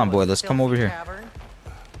 ever been hold on, to boy, a let's come filthy over here. tavern?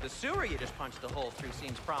 The sewer you just punched a hole through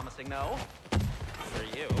seems promising, though. For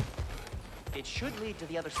you. It should lead to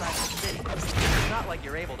the other side of the city. It's not like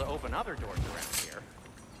you're able to open other doors around here.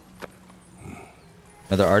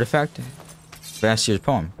 Another artifact? Fast year's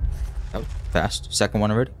poem. Oh, fast. Second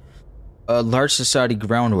one already. A large society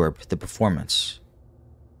ground orb. The performance.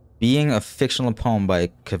 Being a fictional poem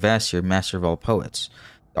by Kvasir, master of all poets.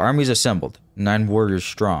 The armies assembled, 9 warriors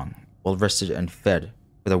strong, well rested and fed,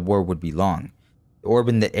 for the war would be long. The orb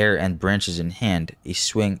in the air and branches in hand, a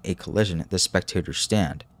swing, a collision, the spectators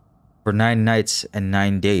stand. For 9 nights and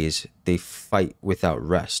 9 days they fight without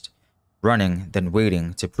rest, running, then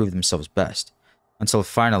waiting to prove themselves best, until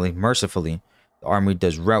finally, mercifully, the army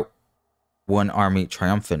does rout. One army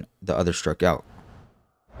triumphant, the other struck out.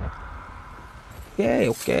 Okay,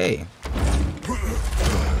 okay.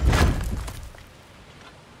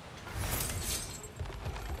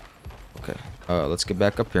 Okay, let's get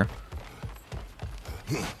back up here.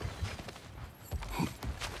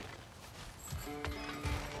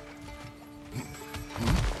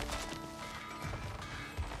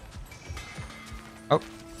 Oh.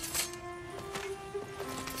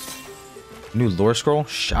 New lore scroll?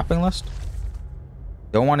 Shopping list?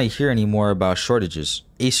 Don't want to hear any more about shortages.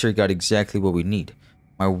 Acer got exactly what we need.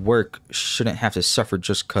 My work shouldn't have to suffer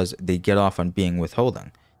just cause they get off on being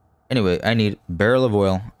withholding. Anyway, I need barrel of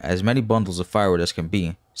oil, as many bundles of firewood as can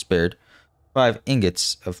be spared, 5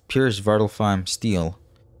 ingots of pure Svartalfheim steel,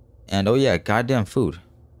 and oh yeah, goddamn food.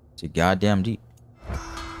 It's a goddamn deep.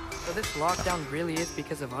 So this lockdown really is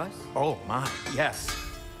because of us? Oh my, yes.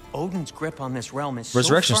 Odin's grip on this realm is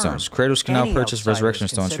Resurrection so firm. stones. Kratos can now Any purchase outsider resurrection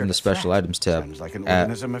is stones from the considered a special threat. items tab Sounds like an at,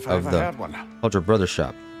 organism if I of ever the had one. Huldra Brothers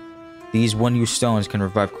shop. These one-use stones can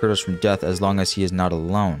revive Kratos from death as long as he is not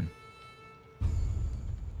alone.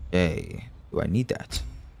 Hey, do I need that?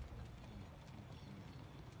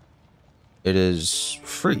 It is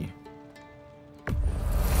free.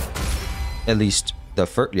 At least the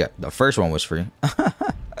first one was free.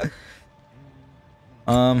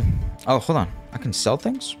 Oh, hold on. I can sell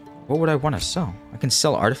things? What would I want to sell? I can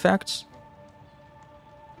sell artifacts?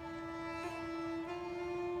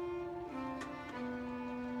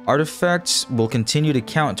 Artifacts will continue to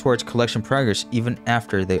count towards collection progress even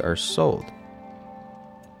after they are sold.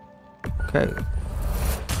 Okay.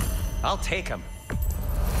 I'll take him.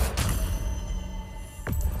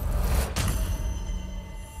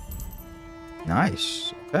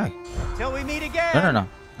 Nice. Okay. Till we meet again.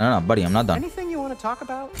 No, buddy, I'm not done. Anything you want to talk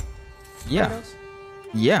about? Yeah. Kratos?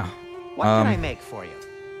 Yeah. What can I make for you?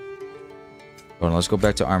 Hold on, let's go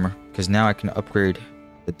back to armor, because now I can upgrade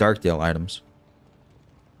the Darkdale items.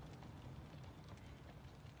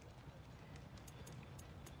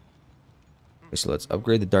 Okay, so let's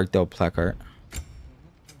upgrade the Darkdale placard.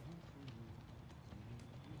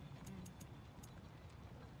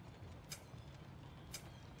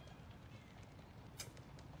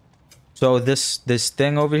 So this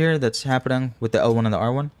thing over here that's happening with the L1 and the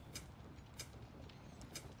R1,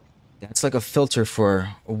 that's like a filter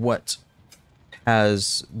for what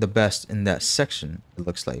has the best in that section, it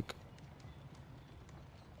looks like.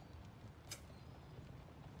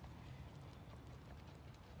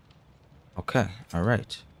 Okay,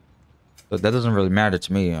 alright. But that doesn't really matter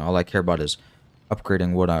to me. All I care about is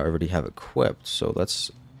upgrading what I already have equipped. So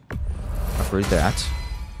let's upgrade that.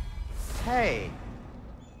 Hey,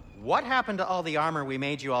 what happened to all the armor we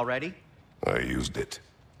made you already? I used it.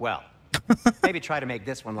 Well, maybe try to make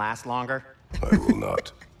this one last longer. I will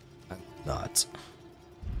not. Not.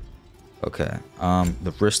 Okay,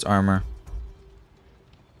 the wrist armor.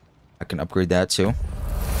 I can upgrade that too.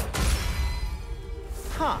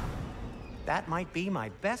 Huh. That might be my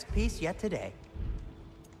best piece yet today.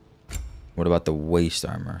 What about the waist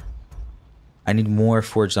armor? I need more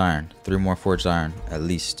forged iron. 3 more forged iron, at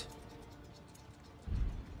least.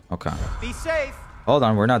 Okay. Be safe. Hold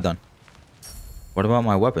on, we're not done. What about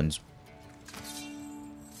my weapons?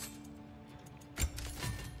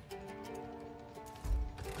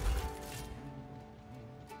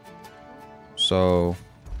 So...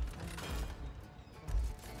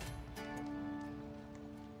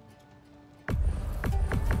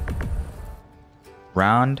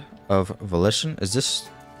 Round of Volition? Is this...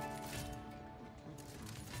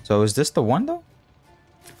 So is this the one though?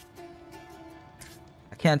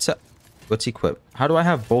 I can't tell. What's equipped? How do I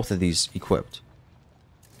have both of these equipped?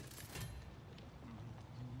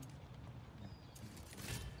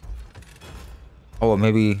 Oh,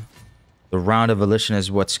 maybe the Round of Volition is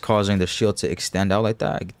what's causing the shield to extend out like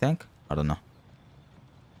that, I think? I don't know.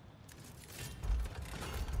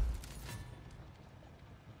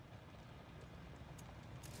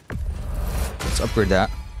 Let's upgrade that.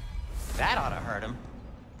 That ought to hurt him.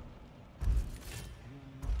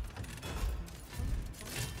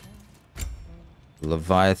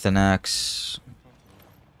 Leviathan axe.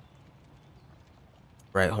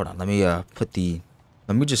 Right, hold on. Let me put the...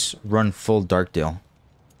 Let me just run full Darkdale.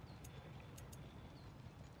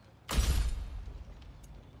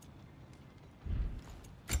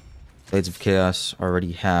 Blades of Chaos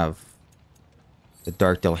already have the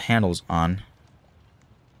Darkdale handles on.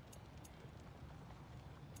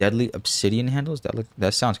 Deadly Obsidian handles?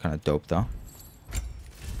 That sounds kind of dope, though.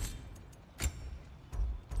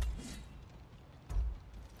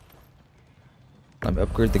 Let me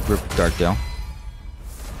upgrade the grip of Darkdale.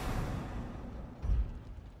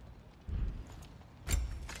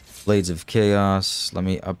 Blades of Chaos. Let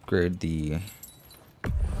me upgrade the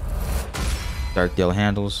Darkdale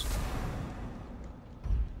handles.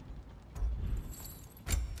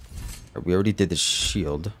 We already did the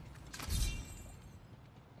shield.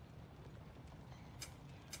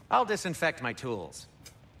 I'll disinfect my tools.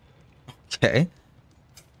 Okay.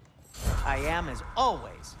 I am, as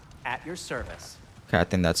always, at your service. Okay, I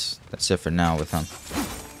think that's it for now with him.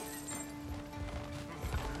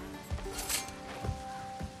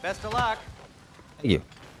 Best of luck. Thank you.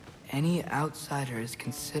 Any outsider is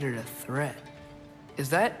considered a threat. Is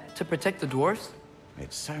that to protect the dwarves?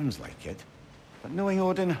 It sounds like it. But knowing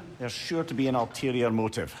Odin, there's sure to be an ulterior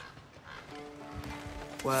motive.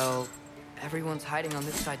 Well, everyone's hiding on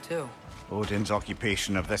this side too. Odin's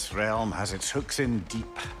occupation of this realm has its hooks in deep.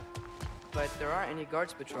 But there aren't any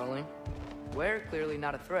guards patrolling. We're clearly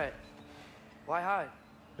not a threat. Why hide?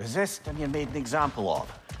 Resist and you're made an example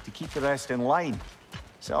of, to keep the rest in line.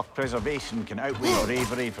 Self-preservation can outweigh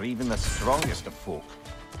bravery for even the strongest of folk.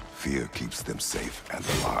 Fear keeps them safe and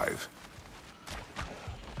alive.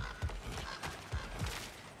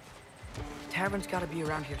 Tavern's gotta be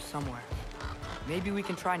around here somewhere. Maybe we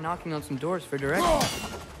can try knocking on some doors for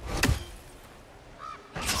directions.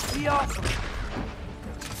 Be awesome!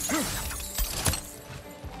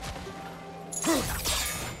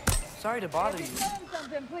 Sorry to bother you. Selling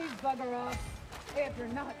something, please bugger off. If you're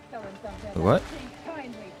not selling something, What? please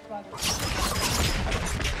kindly bugger off.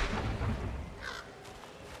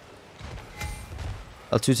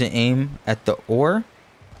 L2 to aim at the ore?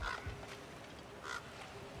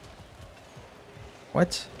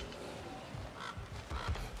 What?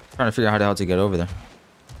 Trying to figure out how the hell to get over there.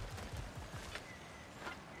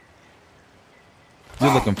 You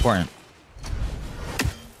look important.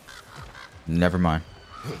 Never mind.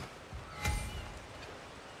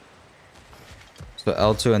 So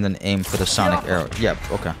L2 and then aim for the sonic arrow.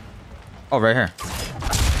 Yep, okay. Oh, right here.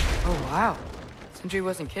 Oh, wow. Sindri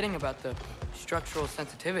wasn't kidding about the structural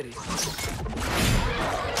sensitivity.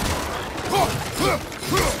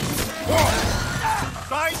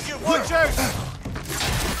 Behind you! Watch out!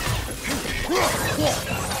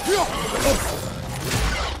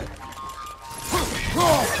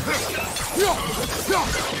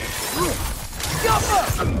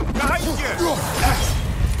 Behind you!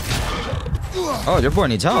 Oh, your boy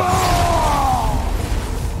needs help.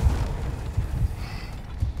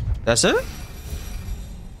 That's it?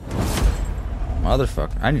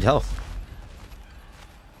 Motherfucker, I need health.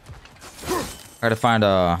 I gotta find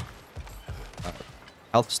a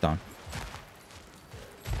health stone.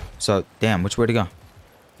 So, damn, which way to go?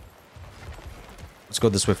 Let's go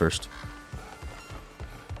this way first.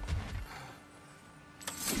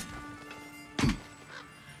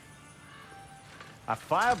 A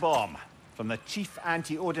firebomb from the chief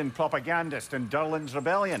anti-Odin propagandist in Durlin's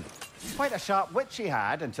rebellion. Quite a sharp wit she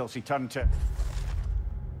had until she turned to...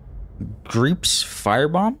 Greep's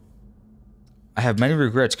firebomb? I have many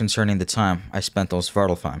regrets concerning the time I spent on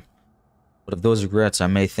Svartalfheim. But of those regrets, I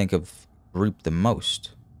may think of Greep the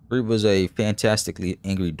most. Greep was a fantastically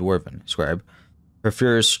angry dwarven scribe. Her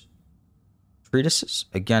fierce treatises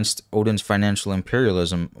against Odin's financial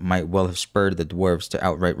imperialism might well have spurred the dwarves to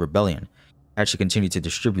outright rebellion, had she continued to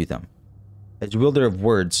distribute them. As wielder of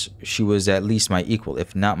words, she was at least my equal,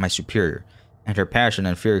 if not my superior, and her passion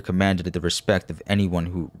and fury commanded the respect of anyone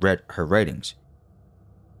who read her writings.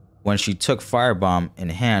 When she took firebomb in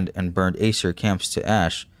hand and burned Aesir camps to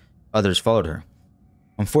ash, others followed her.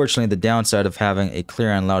 Unfortunately, the downside of having a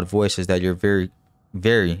clear and loud voice is that you're very,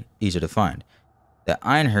 very easy to find. The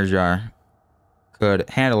Einherjar could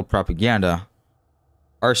handle propaganda,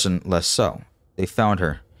 arson less so. They found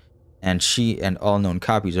her, and she and all known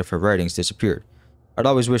copies of her writings disappeared. I'd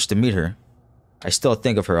always wished to meet her. I still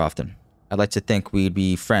think of her often. I'd like to think we'd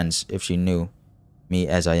be friends if she knew me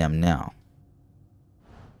as I am now.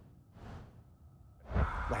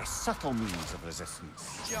 by subtle means of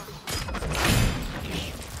resistance.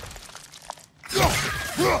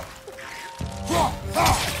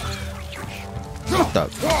 What the?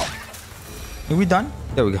 Are we done?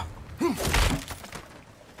 There we go.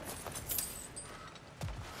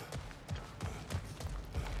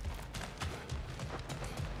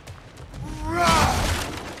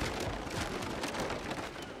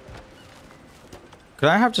 Could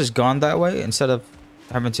I have just gone that way instead of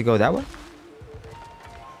having to go that way?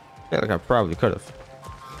 I feel like I probably could have.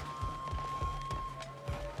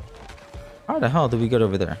 How the hell did we get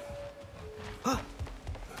over there?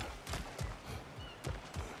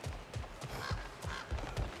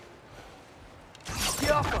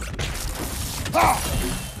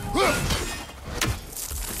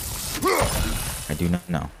 I do not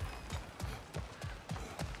know.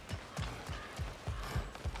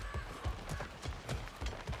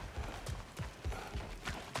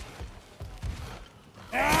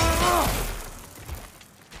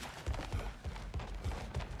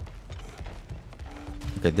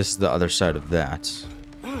 Okay, this is the other side of that.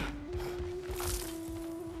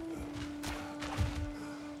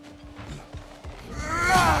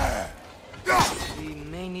 We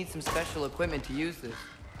may need some special equipment to use this.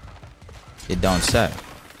 It don't say.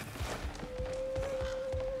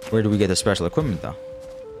 Where do we get the special equipment, though?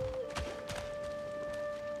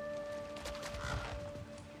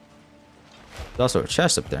 There's also a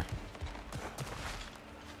chest up there.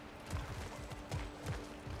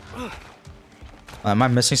 Am I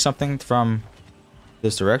missing something from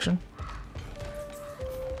this direction?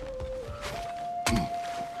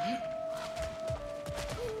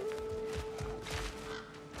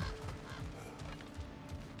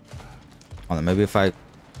 Hold on, maybe if I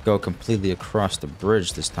go completely across the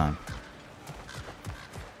bridge this time.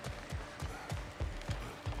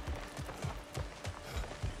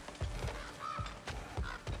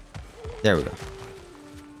 There we go.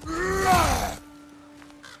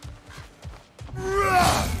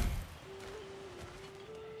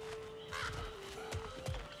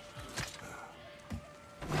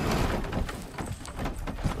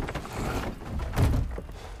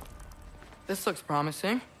 This looks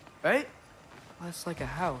promising, right? Well, it's like a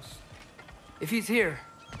house. If he's here,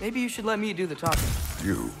 maybe you should let me do the talking.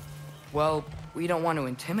 You. Well, we don't want to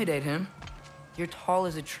intimidate him. You're tall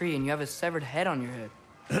as a tree and you have a severed head on your head.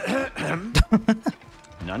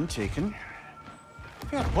 None taken.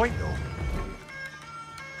 Fair point, though.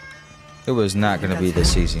 It was not going to be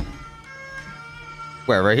this easy.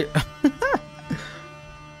 Where, right here?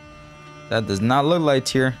 That does not look like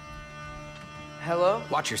Tyr. Hello?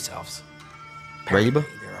 Watch yourselves. Reba?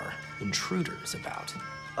 Apparently there are intruders about.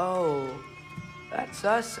 Oh, that's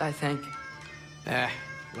us, I think.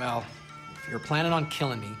 Well, if you're planning on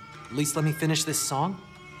killing me, at least let me finish this song.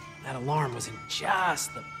 That alarm was in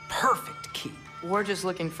just the perfect key. We're just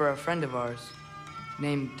looking for a friend of ours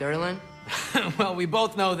named Durlin. Well, we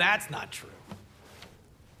both know that's not true.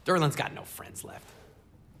 Durlin's got no friends left.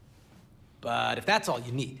 But if that's all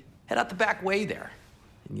you need, head out the back way there,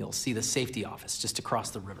 and you'll see the safety office just across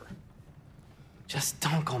the river. Just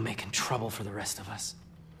don't go making trouble for the rest of us.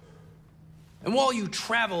 And while you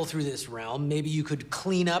travel through this realm, maybe you could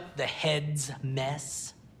clean up the head's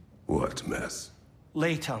mess. What mess?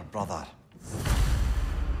 Later, brother.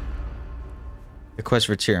 The quest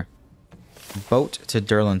for Tyr. Boat to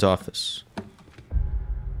Durlin's office.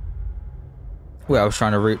 Wait, I was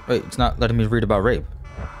trying to read. Wait, it's not letting me read about rape.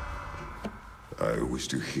 I wish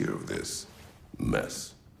to hear of this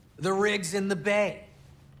mess. The rig's in the bay.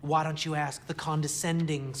 Why don't you ask the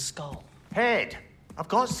condescending skull? Head. I've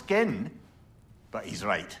got skin. But he's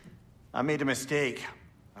right. I made a mistake.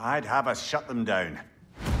 I'd have us shut them down.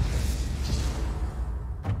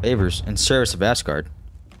 Favors in service of Asgard.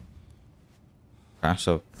 Okay,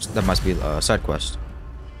 so that must be a side quest.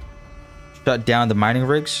 Shut down the mining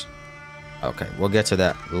rigs? Okay, we'll get to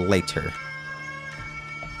that later.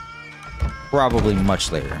 Probably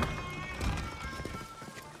much later.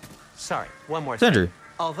 Sorry, one more Sindri. thing.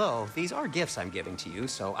 Although, these are gifts I'm giving to you,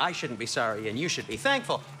 so I shouldn't be sorry and you should be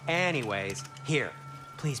thankful. Anyways, here,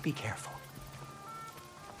 please be careful.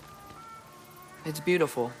 It's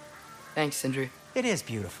beautiful. Thanks, Sindri. It is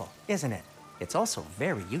beautiful, isn't it? It's also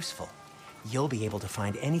very useful. You'll be able to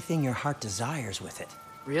find anything your heart desires with it.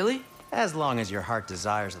 Really? As long as your heart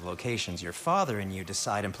desires the locations your father and you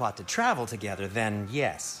decide and plot to travel together, then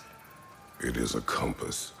yes. It is a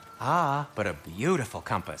compass. Ah, but a beautiful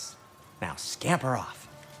compass. Now scamper off.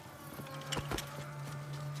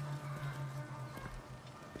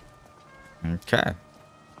 Okay.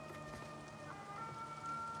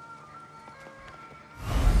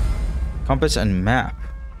 Compass and map.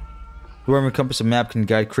 Whoever compass and map can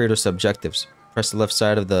guide creators to objectives. Press the left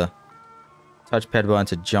side of the touchpad button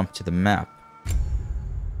to jump to the map.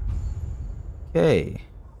 Okay.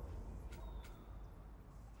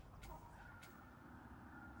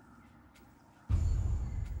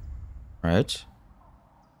 Right.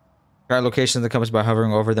 Guide locations of the compass by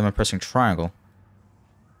hovering over them and pressing triangle.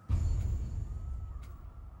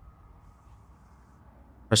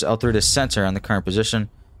 Press L3 to center on the current position.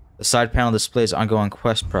 The side panel displays ongoing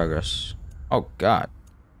quest progress. Oh, God.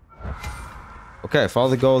 Okay, follow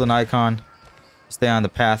the golden icon. Stay on the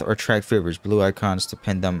path or track favorites. Blue icons to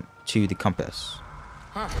pin them to the compass.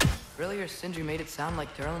 Huh. Earlier, Sindri made it sound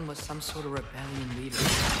like Durlin was some sort of rebellion leader.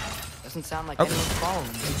 Doesn't sound like anyone's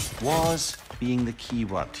following him. Was being the key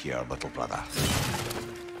word here, little brother.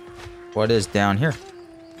 What is down here?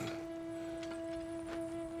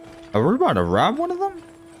 Are we about to rob one of them?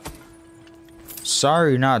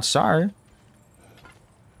 Sorry, not sorry.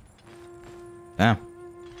 Damn.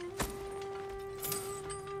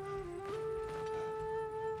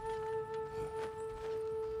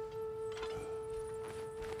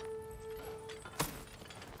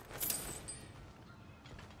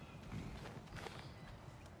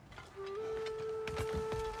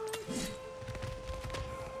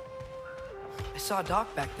 I saw a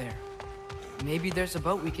dock back there. Maybe there's a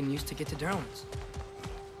boat we can use to get to Durlin's.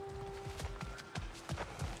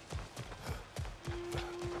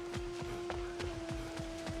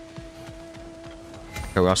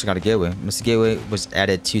 Okay, we also got a gateway. Mr. Gateway was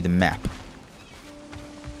added to the map.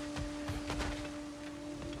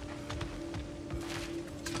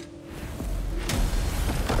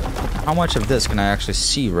 How much of this can I actually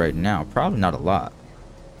see right now? Probably not a lot.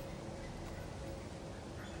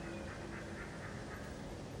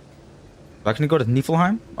 I can go to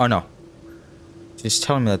Niflheim? Oh no. She's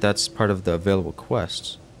telling me that that's part of the available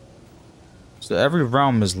quests. So every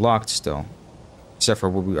realm is locked still. Except for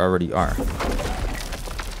where we already are.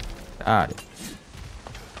 Got it.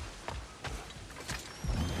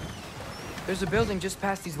 There's a building just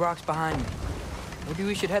past these rocks behind me. Maybe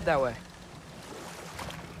we should head that way.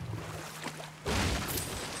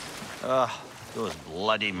 Those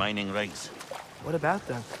bloody mining rigs. What about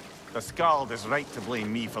them? The Skald is right to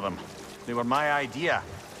blame me for them. They were my idea.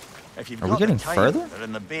 If you've Are we got getting the time, further? they're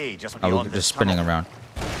in the bay just Oh, beyond we're this just spinning tunnel. around.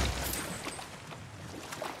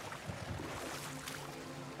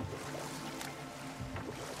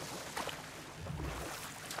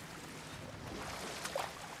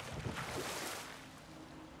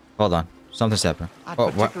 Hold on. Something's happening. I'd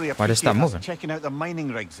Oh, particularly why did it stop appreciate us moving? checking out the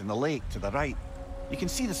mining rigs in the lake to the right. You can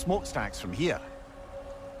see the smokestacks from here.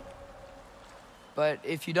 But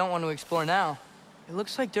if you don't want to explore now, it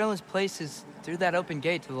looks like Durlin's place is through that open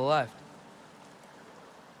gate to the left.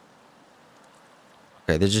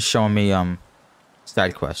 Okay, they're just showing me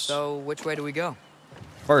side quests. So, which way do we go?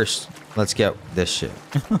 First, let's get this shit.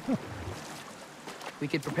 We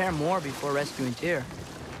could prepare more before rescuing Tyr.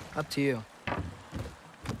 Up to you.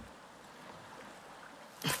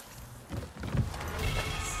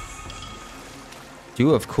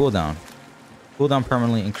 Two of cooldown. Cooldown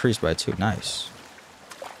permanently increased by 2. Nice.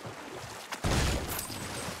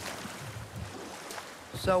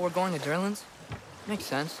 So we're going to Durlin's? Makes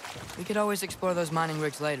sense. We could always explore those mining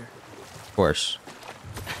rigs later. Of course.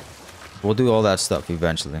 We'll do all that stuff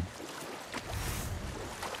eventually.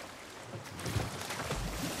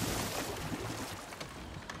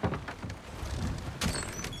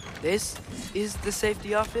 This is the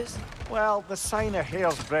safety office? Well, the sign a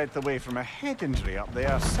hair's breadth away from a head injury up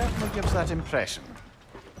there certainly gives that impression.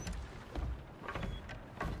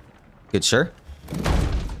 Good, sir.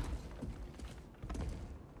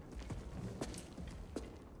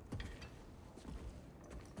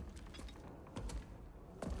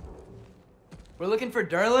 We're looking for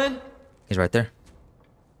Durlin? He's right there.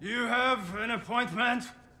 You have an appointment?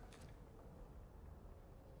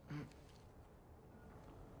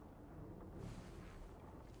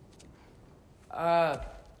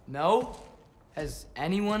 No? Has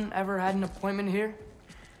anyone ever had an appointment here?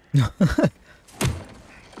 Here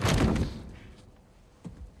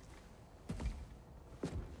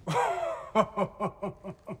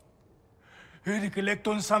to collect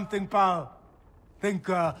on something, pal. Think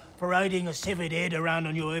parading a severed head around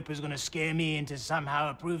on your hip is gonna scare me into somehow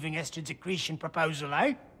approving Esther's accretion proposal,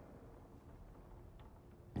 eh?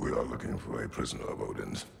 We are looking for a prisoner of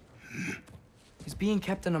Odin's. He's being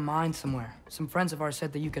kept in a mine somewhere. Some friends of ours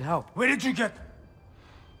said that you could help. Where did you get...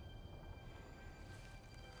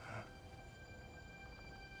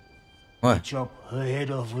 What? Chop her head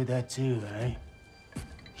off with that too, eh?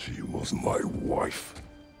 She was my wife.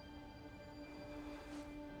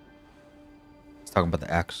 He's talking about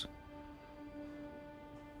the axe.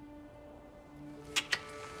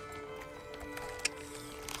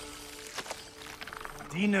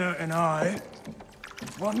 Dina and I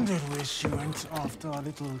wondered where she went after our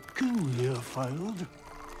little coup here failed.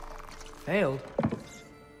 Failed?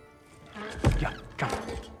 Yeah,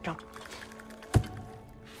 come.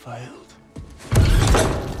 Failed.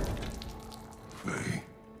 Faye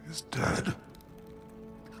is dead.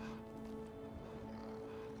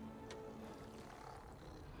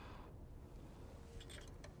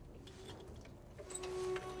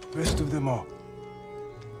 Best of them all.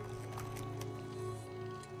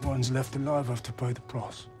 One's left alive have to pay the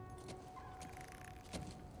price.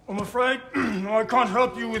 I'm afraid I can't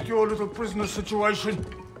help you with your little prisoner situation.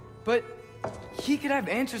 But he could have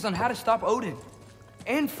answers on how to stop Odin.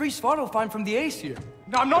 And free Svartalfheim from the Aesir.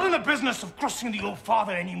 I'm not in the business of crossing the old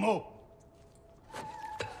father anymore.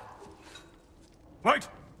 Wait,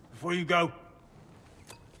 before you go.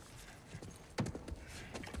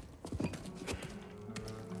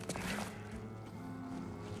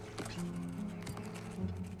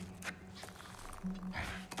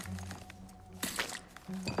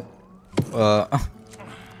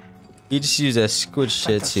 You just use that squid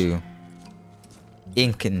shit to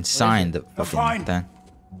ink and sign the fucking thing.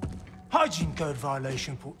 Hygiene code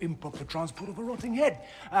violation for improper transport of a rotting head.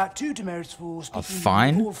 2 demerits for speaking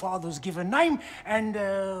fine? to the father's given name, and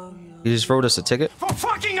You just wrote us a ticket? for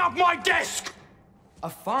fucking up my desk! A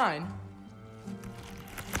fine?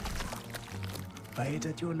 Pay it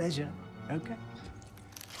at your leisure, okay?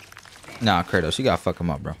 Nah, Kratos, you gotta fuck him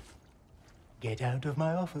up, bro. Get out of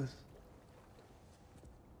my office.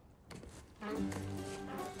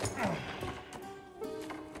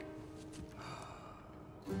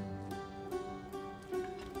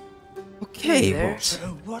 Okay, there. well,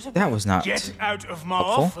 So what about that was not get out of my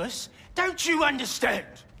helpful. office? Don't you understand?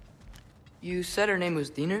 You said her name was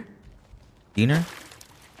Diener? Diener?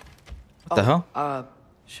 What the hell?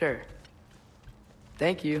 Sure.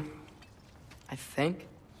 Thank you. I think.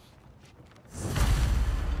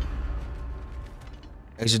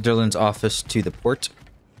 Exit Derlin's office to the port.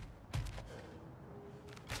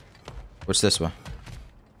 What's this one?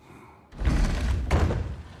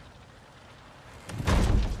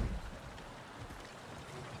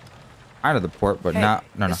 Out of the port, but Hey, not.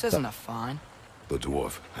 No, this no. isn't a fine. The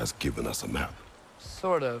dwarf has given us a map.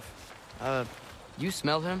 Sort of. You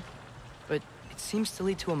smelled him? But it seems to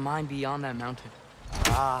lead to a mine beyond that mountain.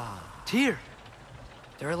 Ah. Tyr!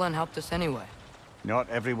 Derlin helped us anyway. Not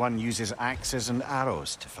everyone uses axes and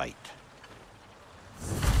arrows to fight.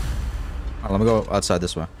 Let me go outside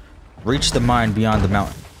this way. Reach the mine beyond the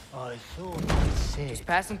mountain. I thought you said. Just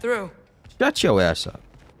passing through. Shut your ass up.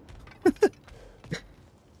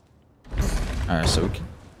 Alright, so we can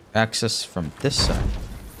access from this side.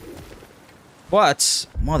 What?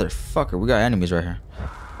 Motherfucker, we got enemies right here.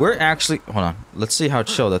 We're actually... Hold on. Let's see how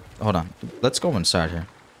chill that... Hold on. Let's go inside here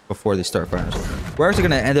before they start fighting us. We're actually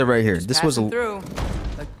going to end it right here. Just This was a... passing through.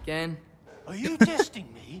 Again. Are you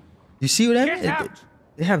testing me? You see what I mean? Get out!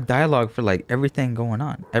 They have dialogue for like everything going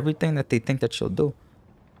on. Everything that they think that she'll do.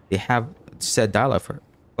 They have said dialogue for it.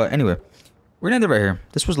 But anyway, we're gonna end it right here.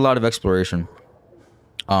 This was a lot of exploration.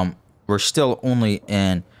 We're still only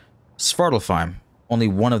in Svartalfheim, only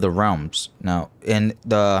one of the realms. Now, in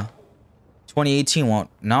the 2018 one,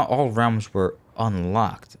 not all realms were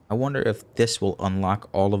unlocked. I wonder if this will unlock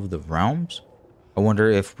all of the realms. I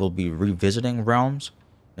wonder if we'll be revisiting realms.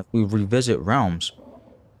 If we revisit realms,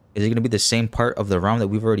 is it going to be the same part of the realm that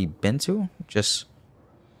we've already been to? Just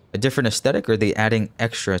a different aesthetic, or are they adding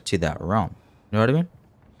extra to that realm? You know what I mean?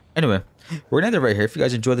 Anyway, we're going to end it right here. If you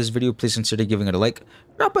guys enjoyed this video, please consider giving it a like.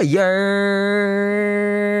 Drop a yard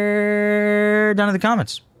down in the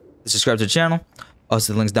comments. Subscribe to the channel.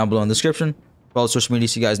 Also, the links down below in the description. Follow social media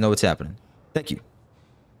so you guys know what's happening. Thank you.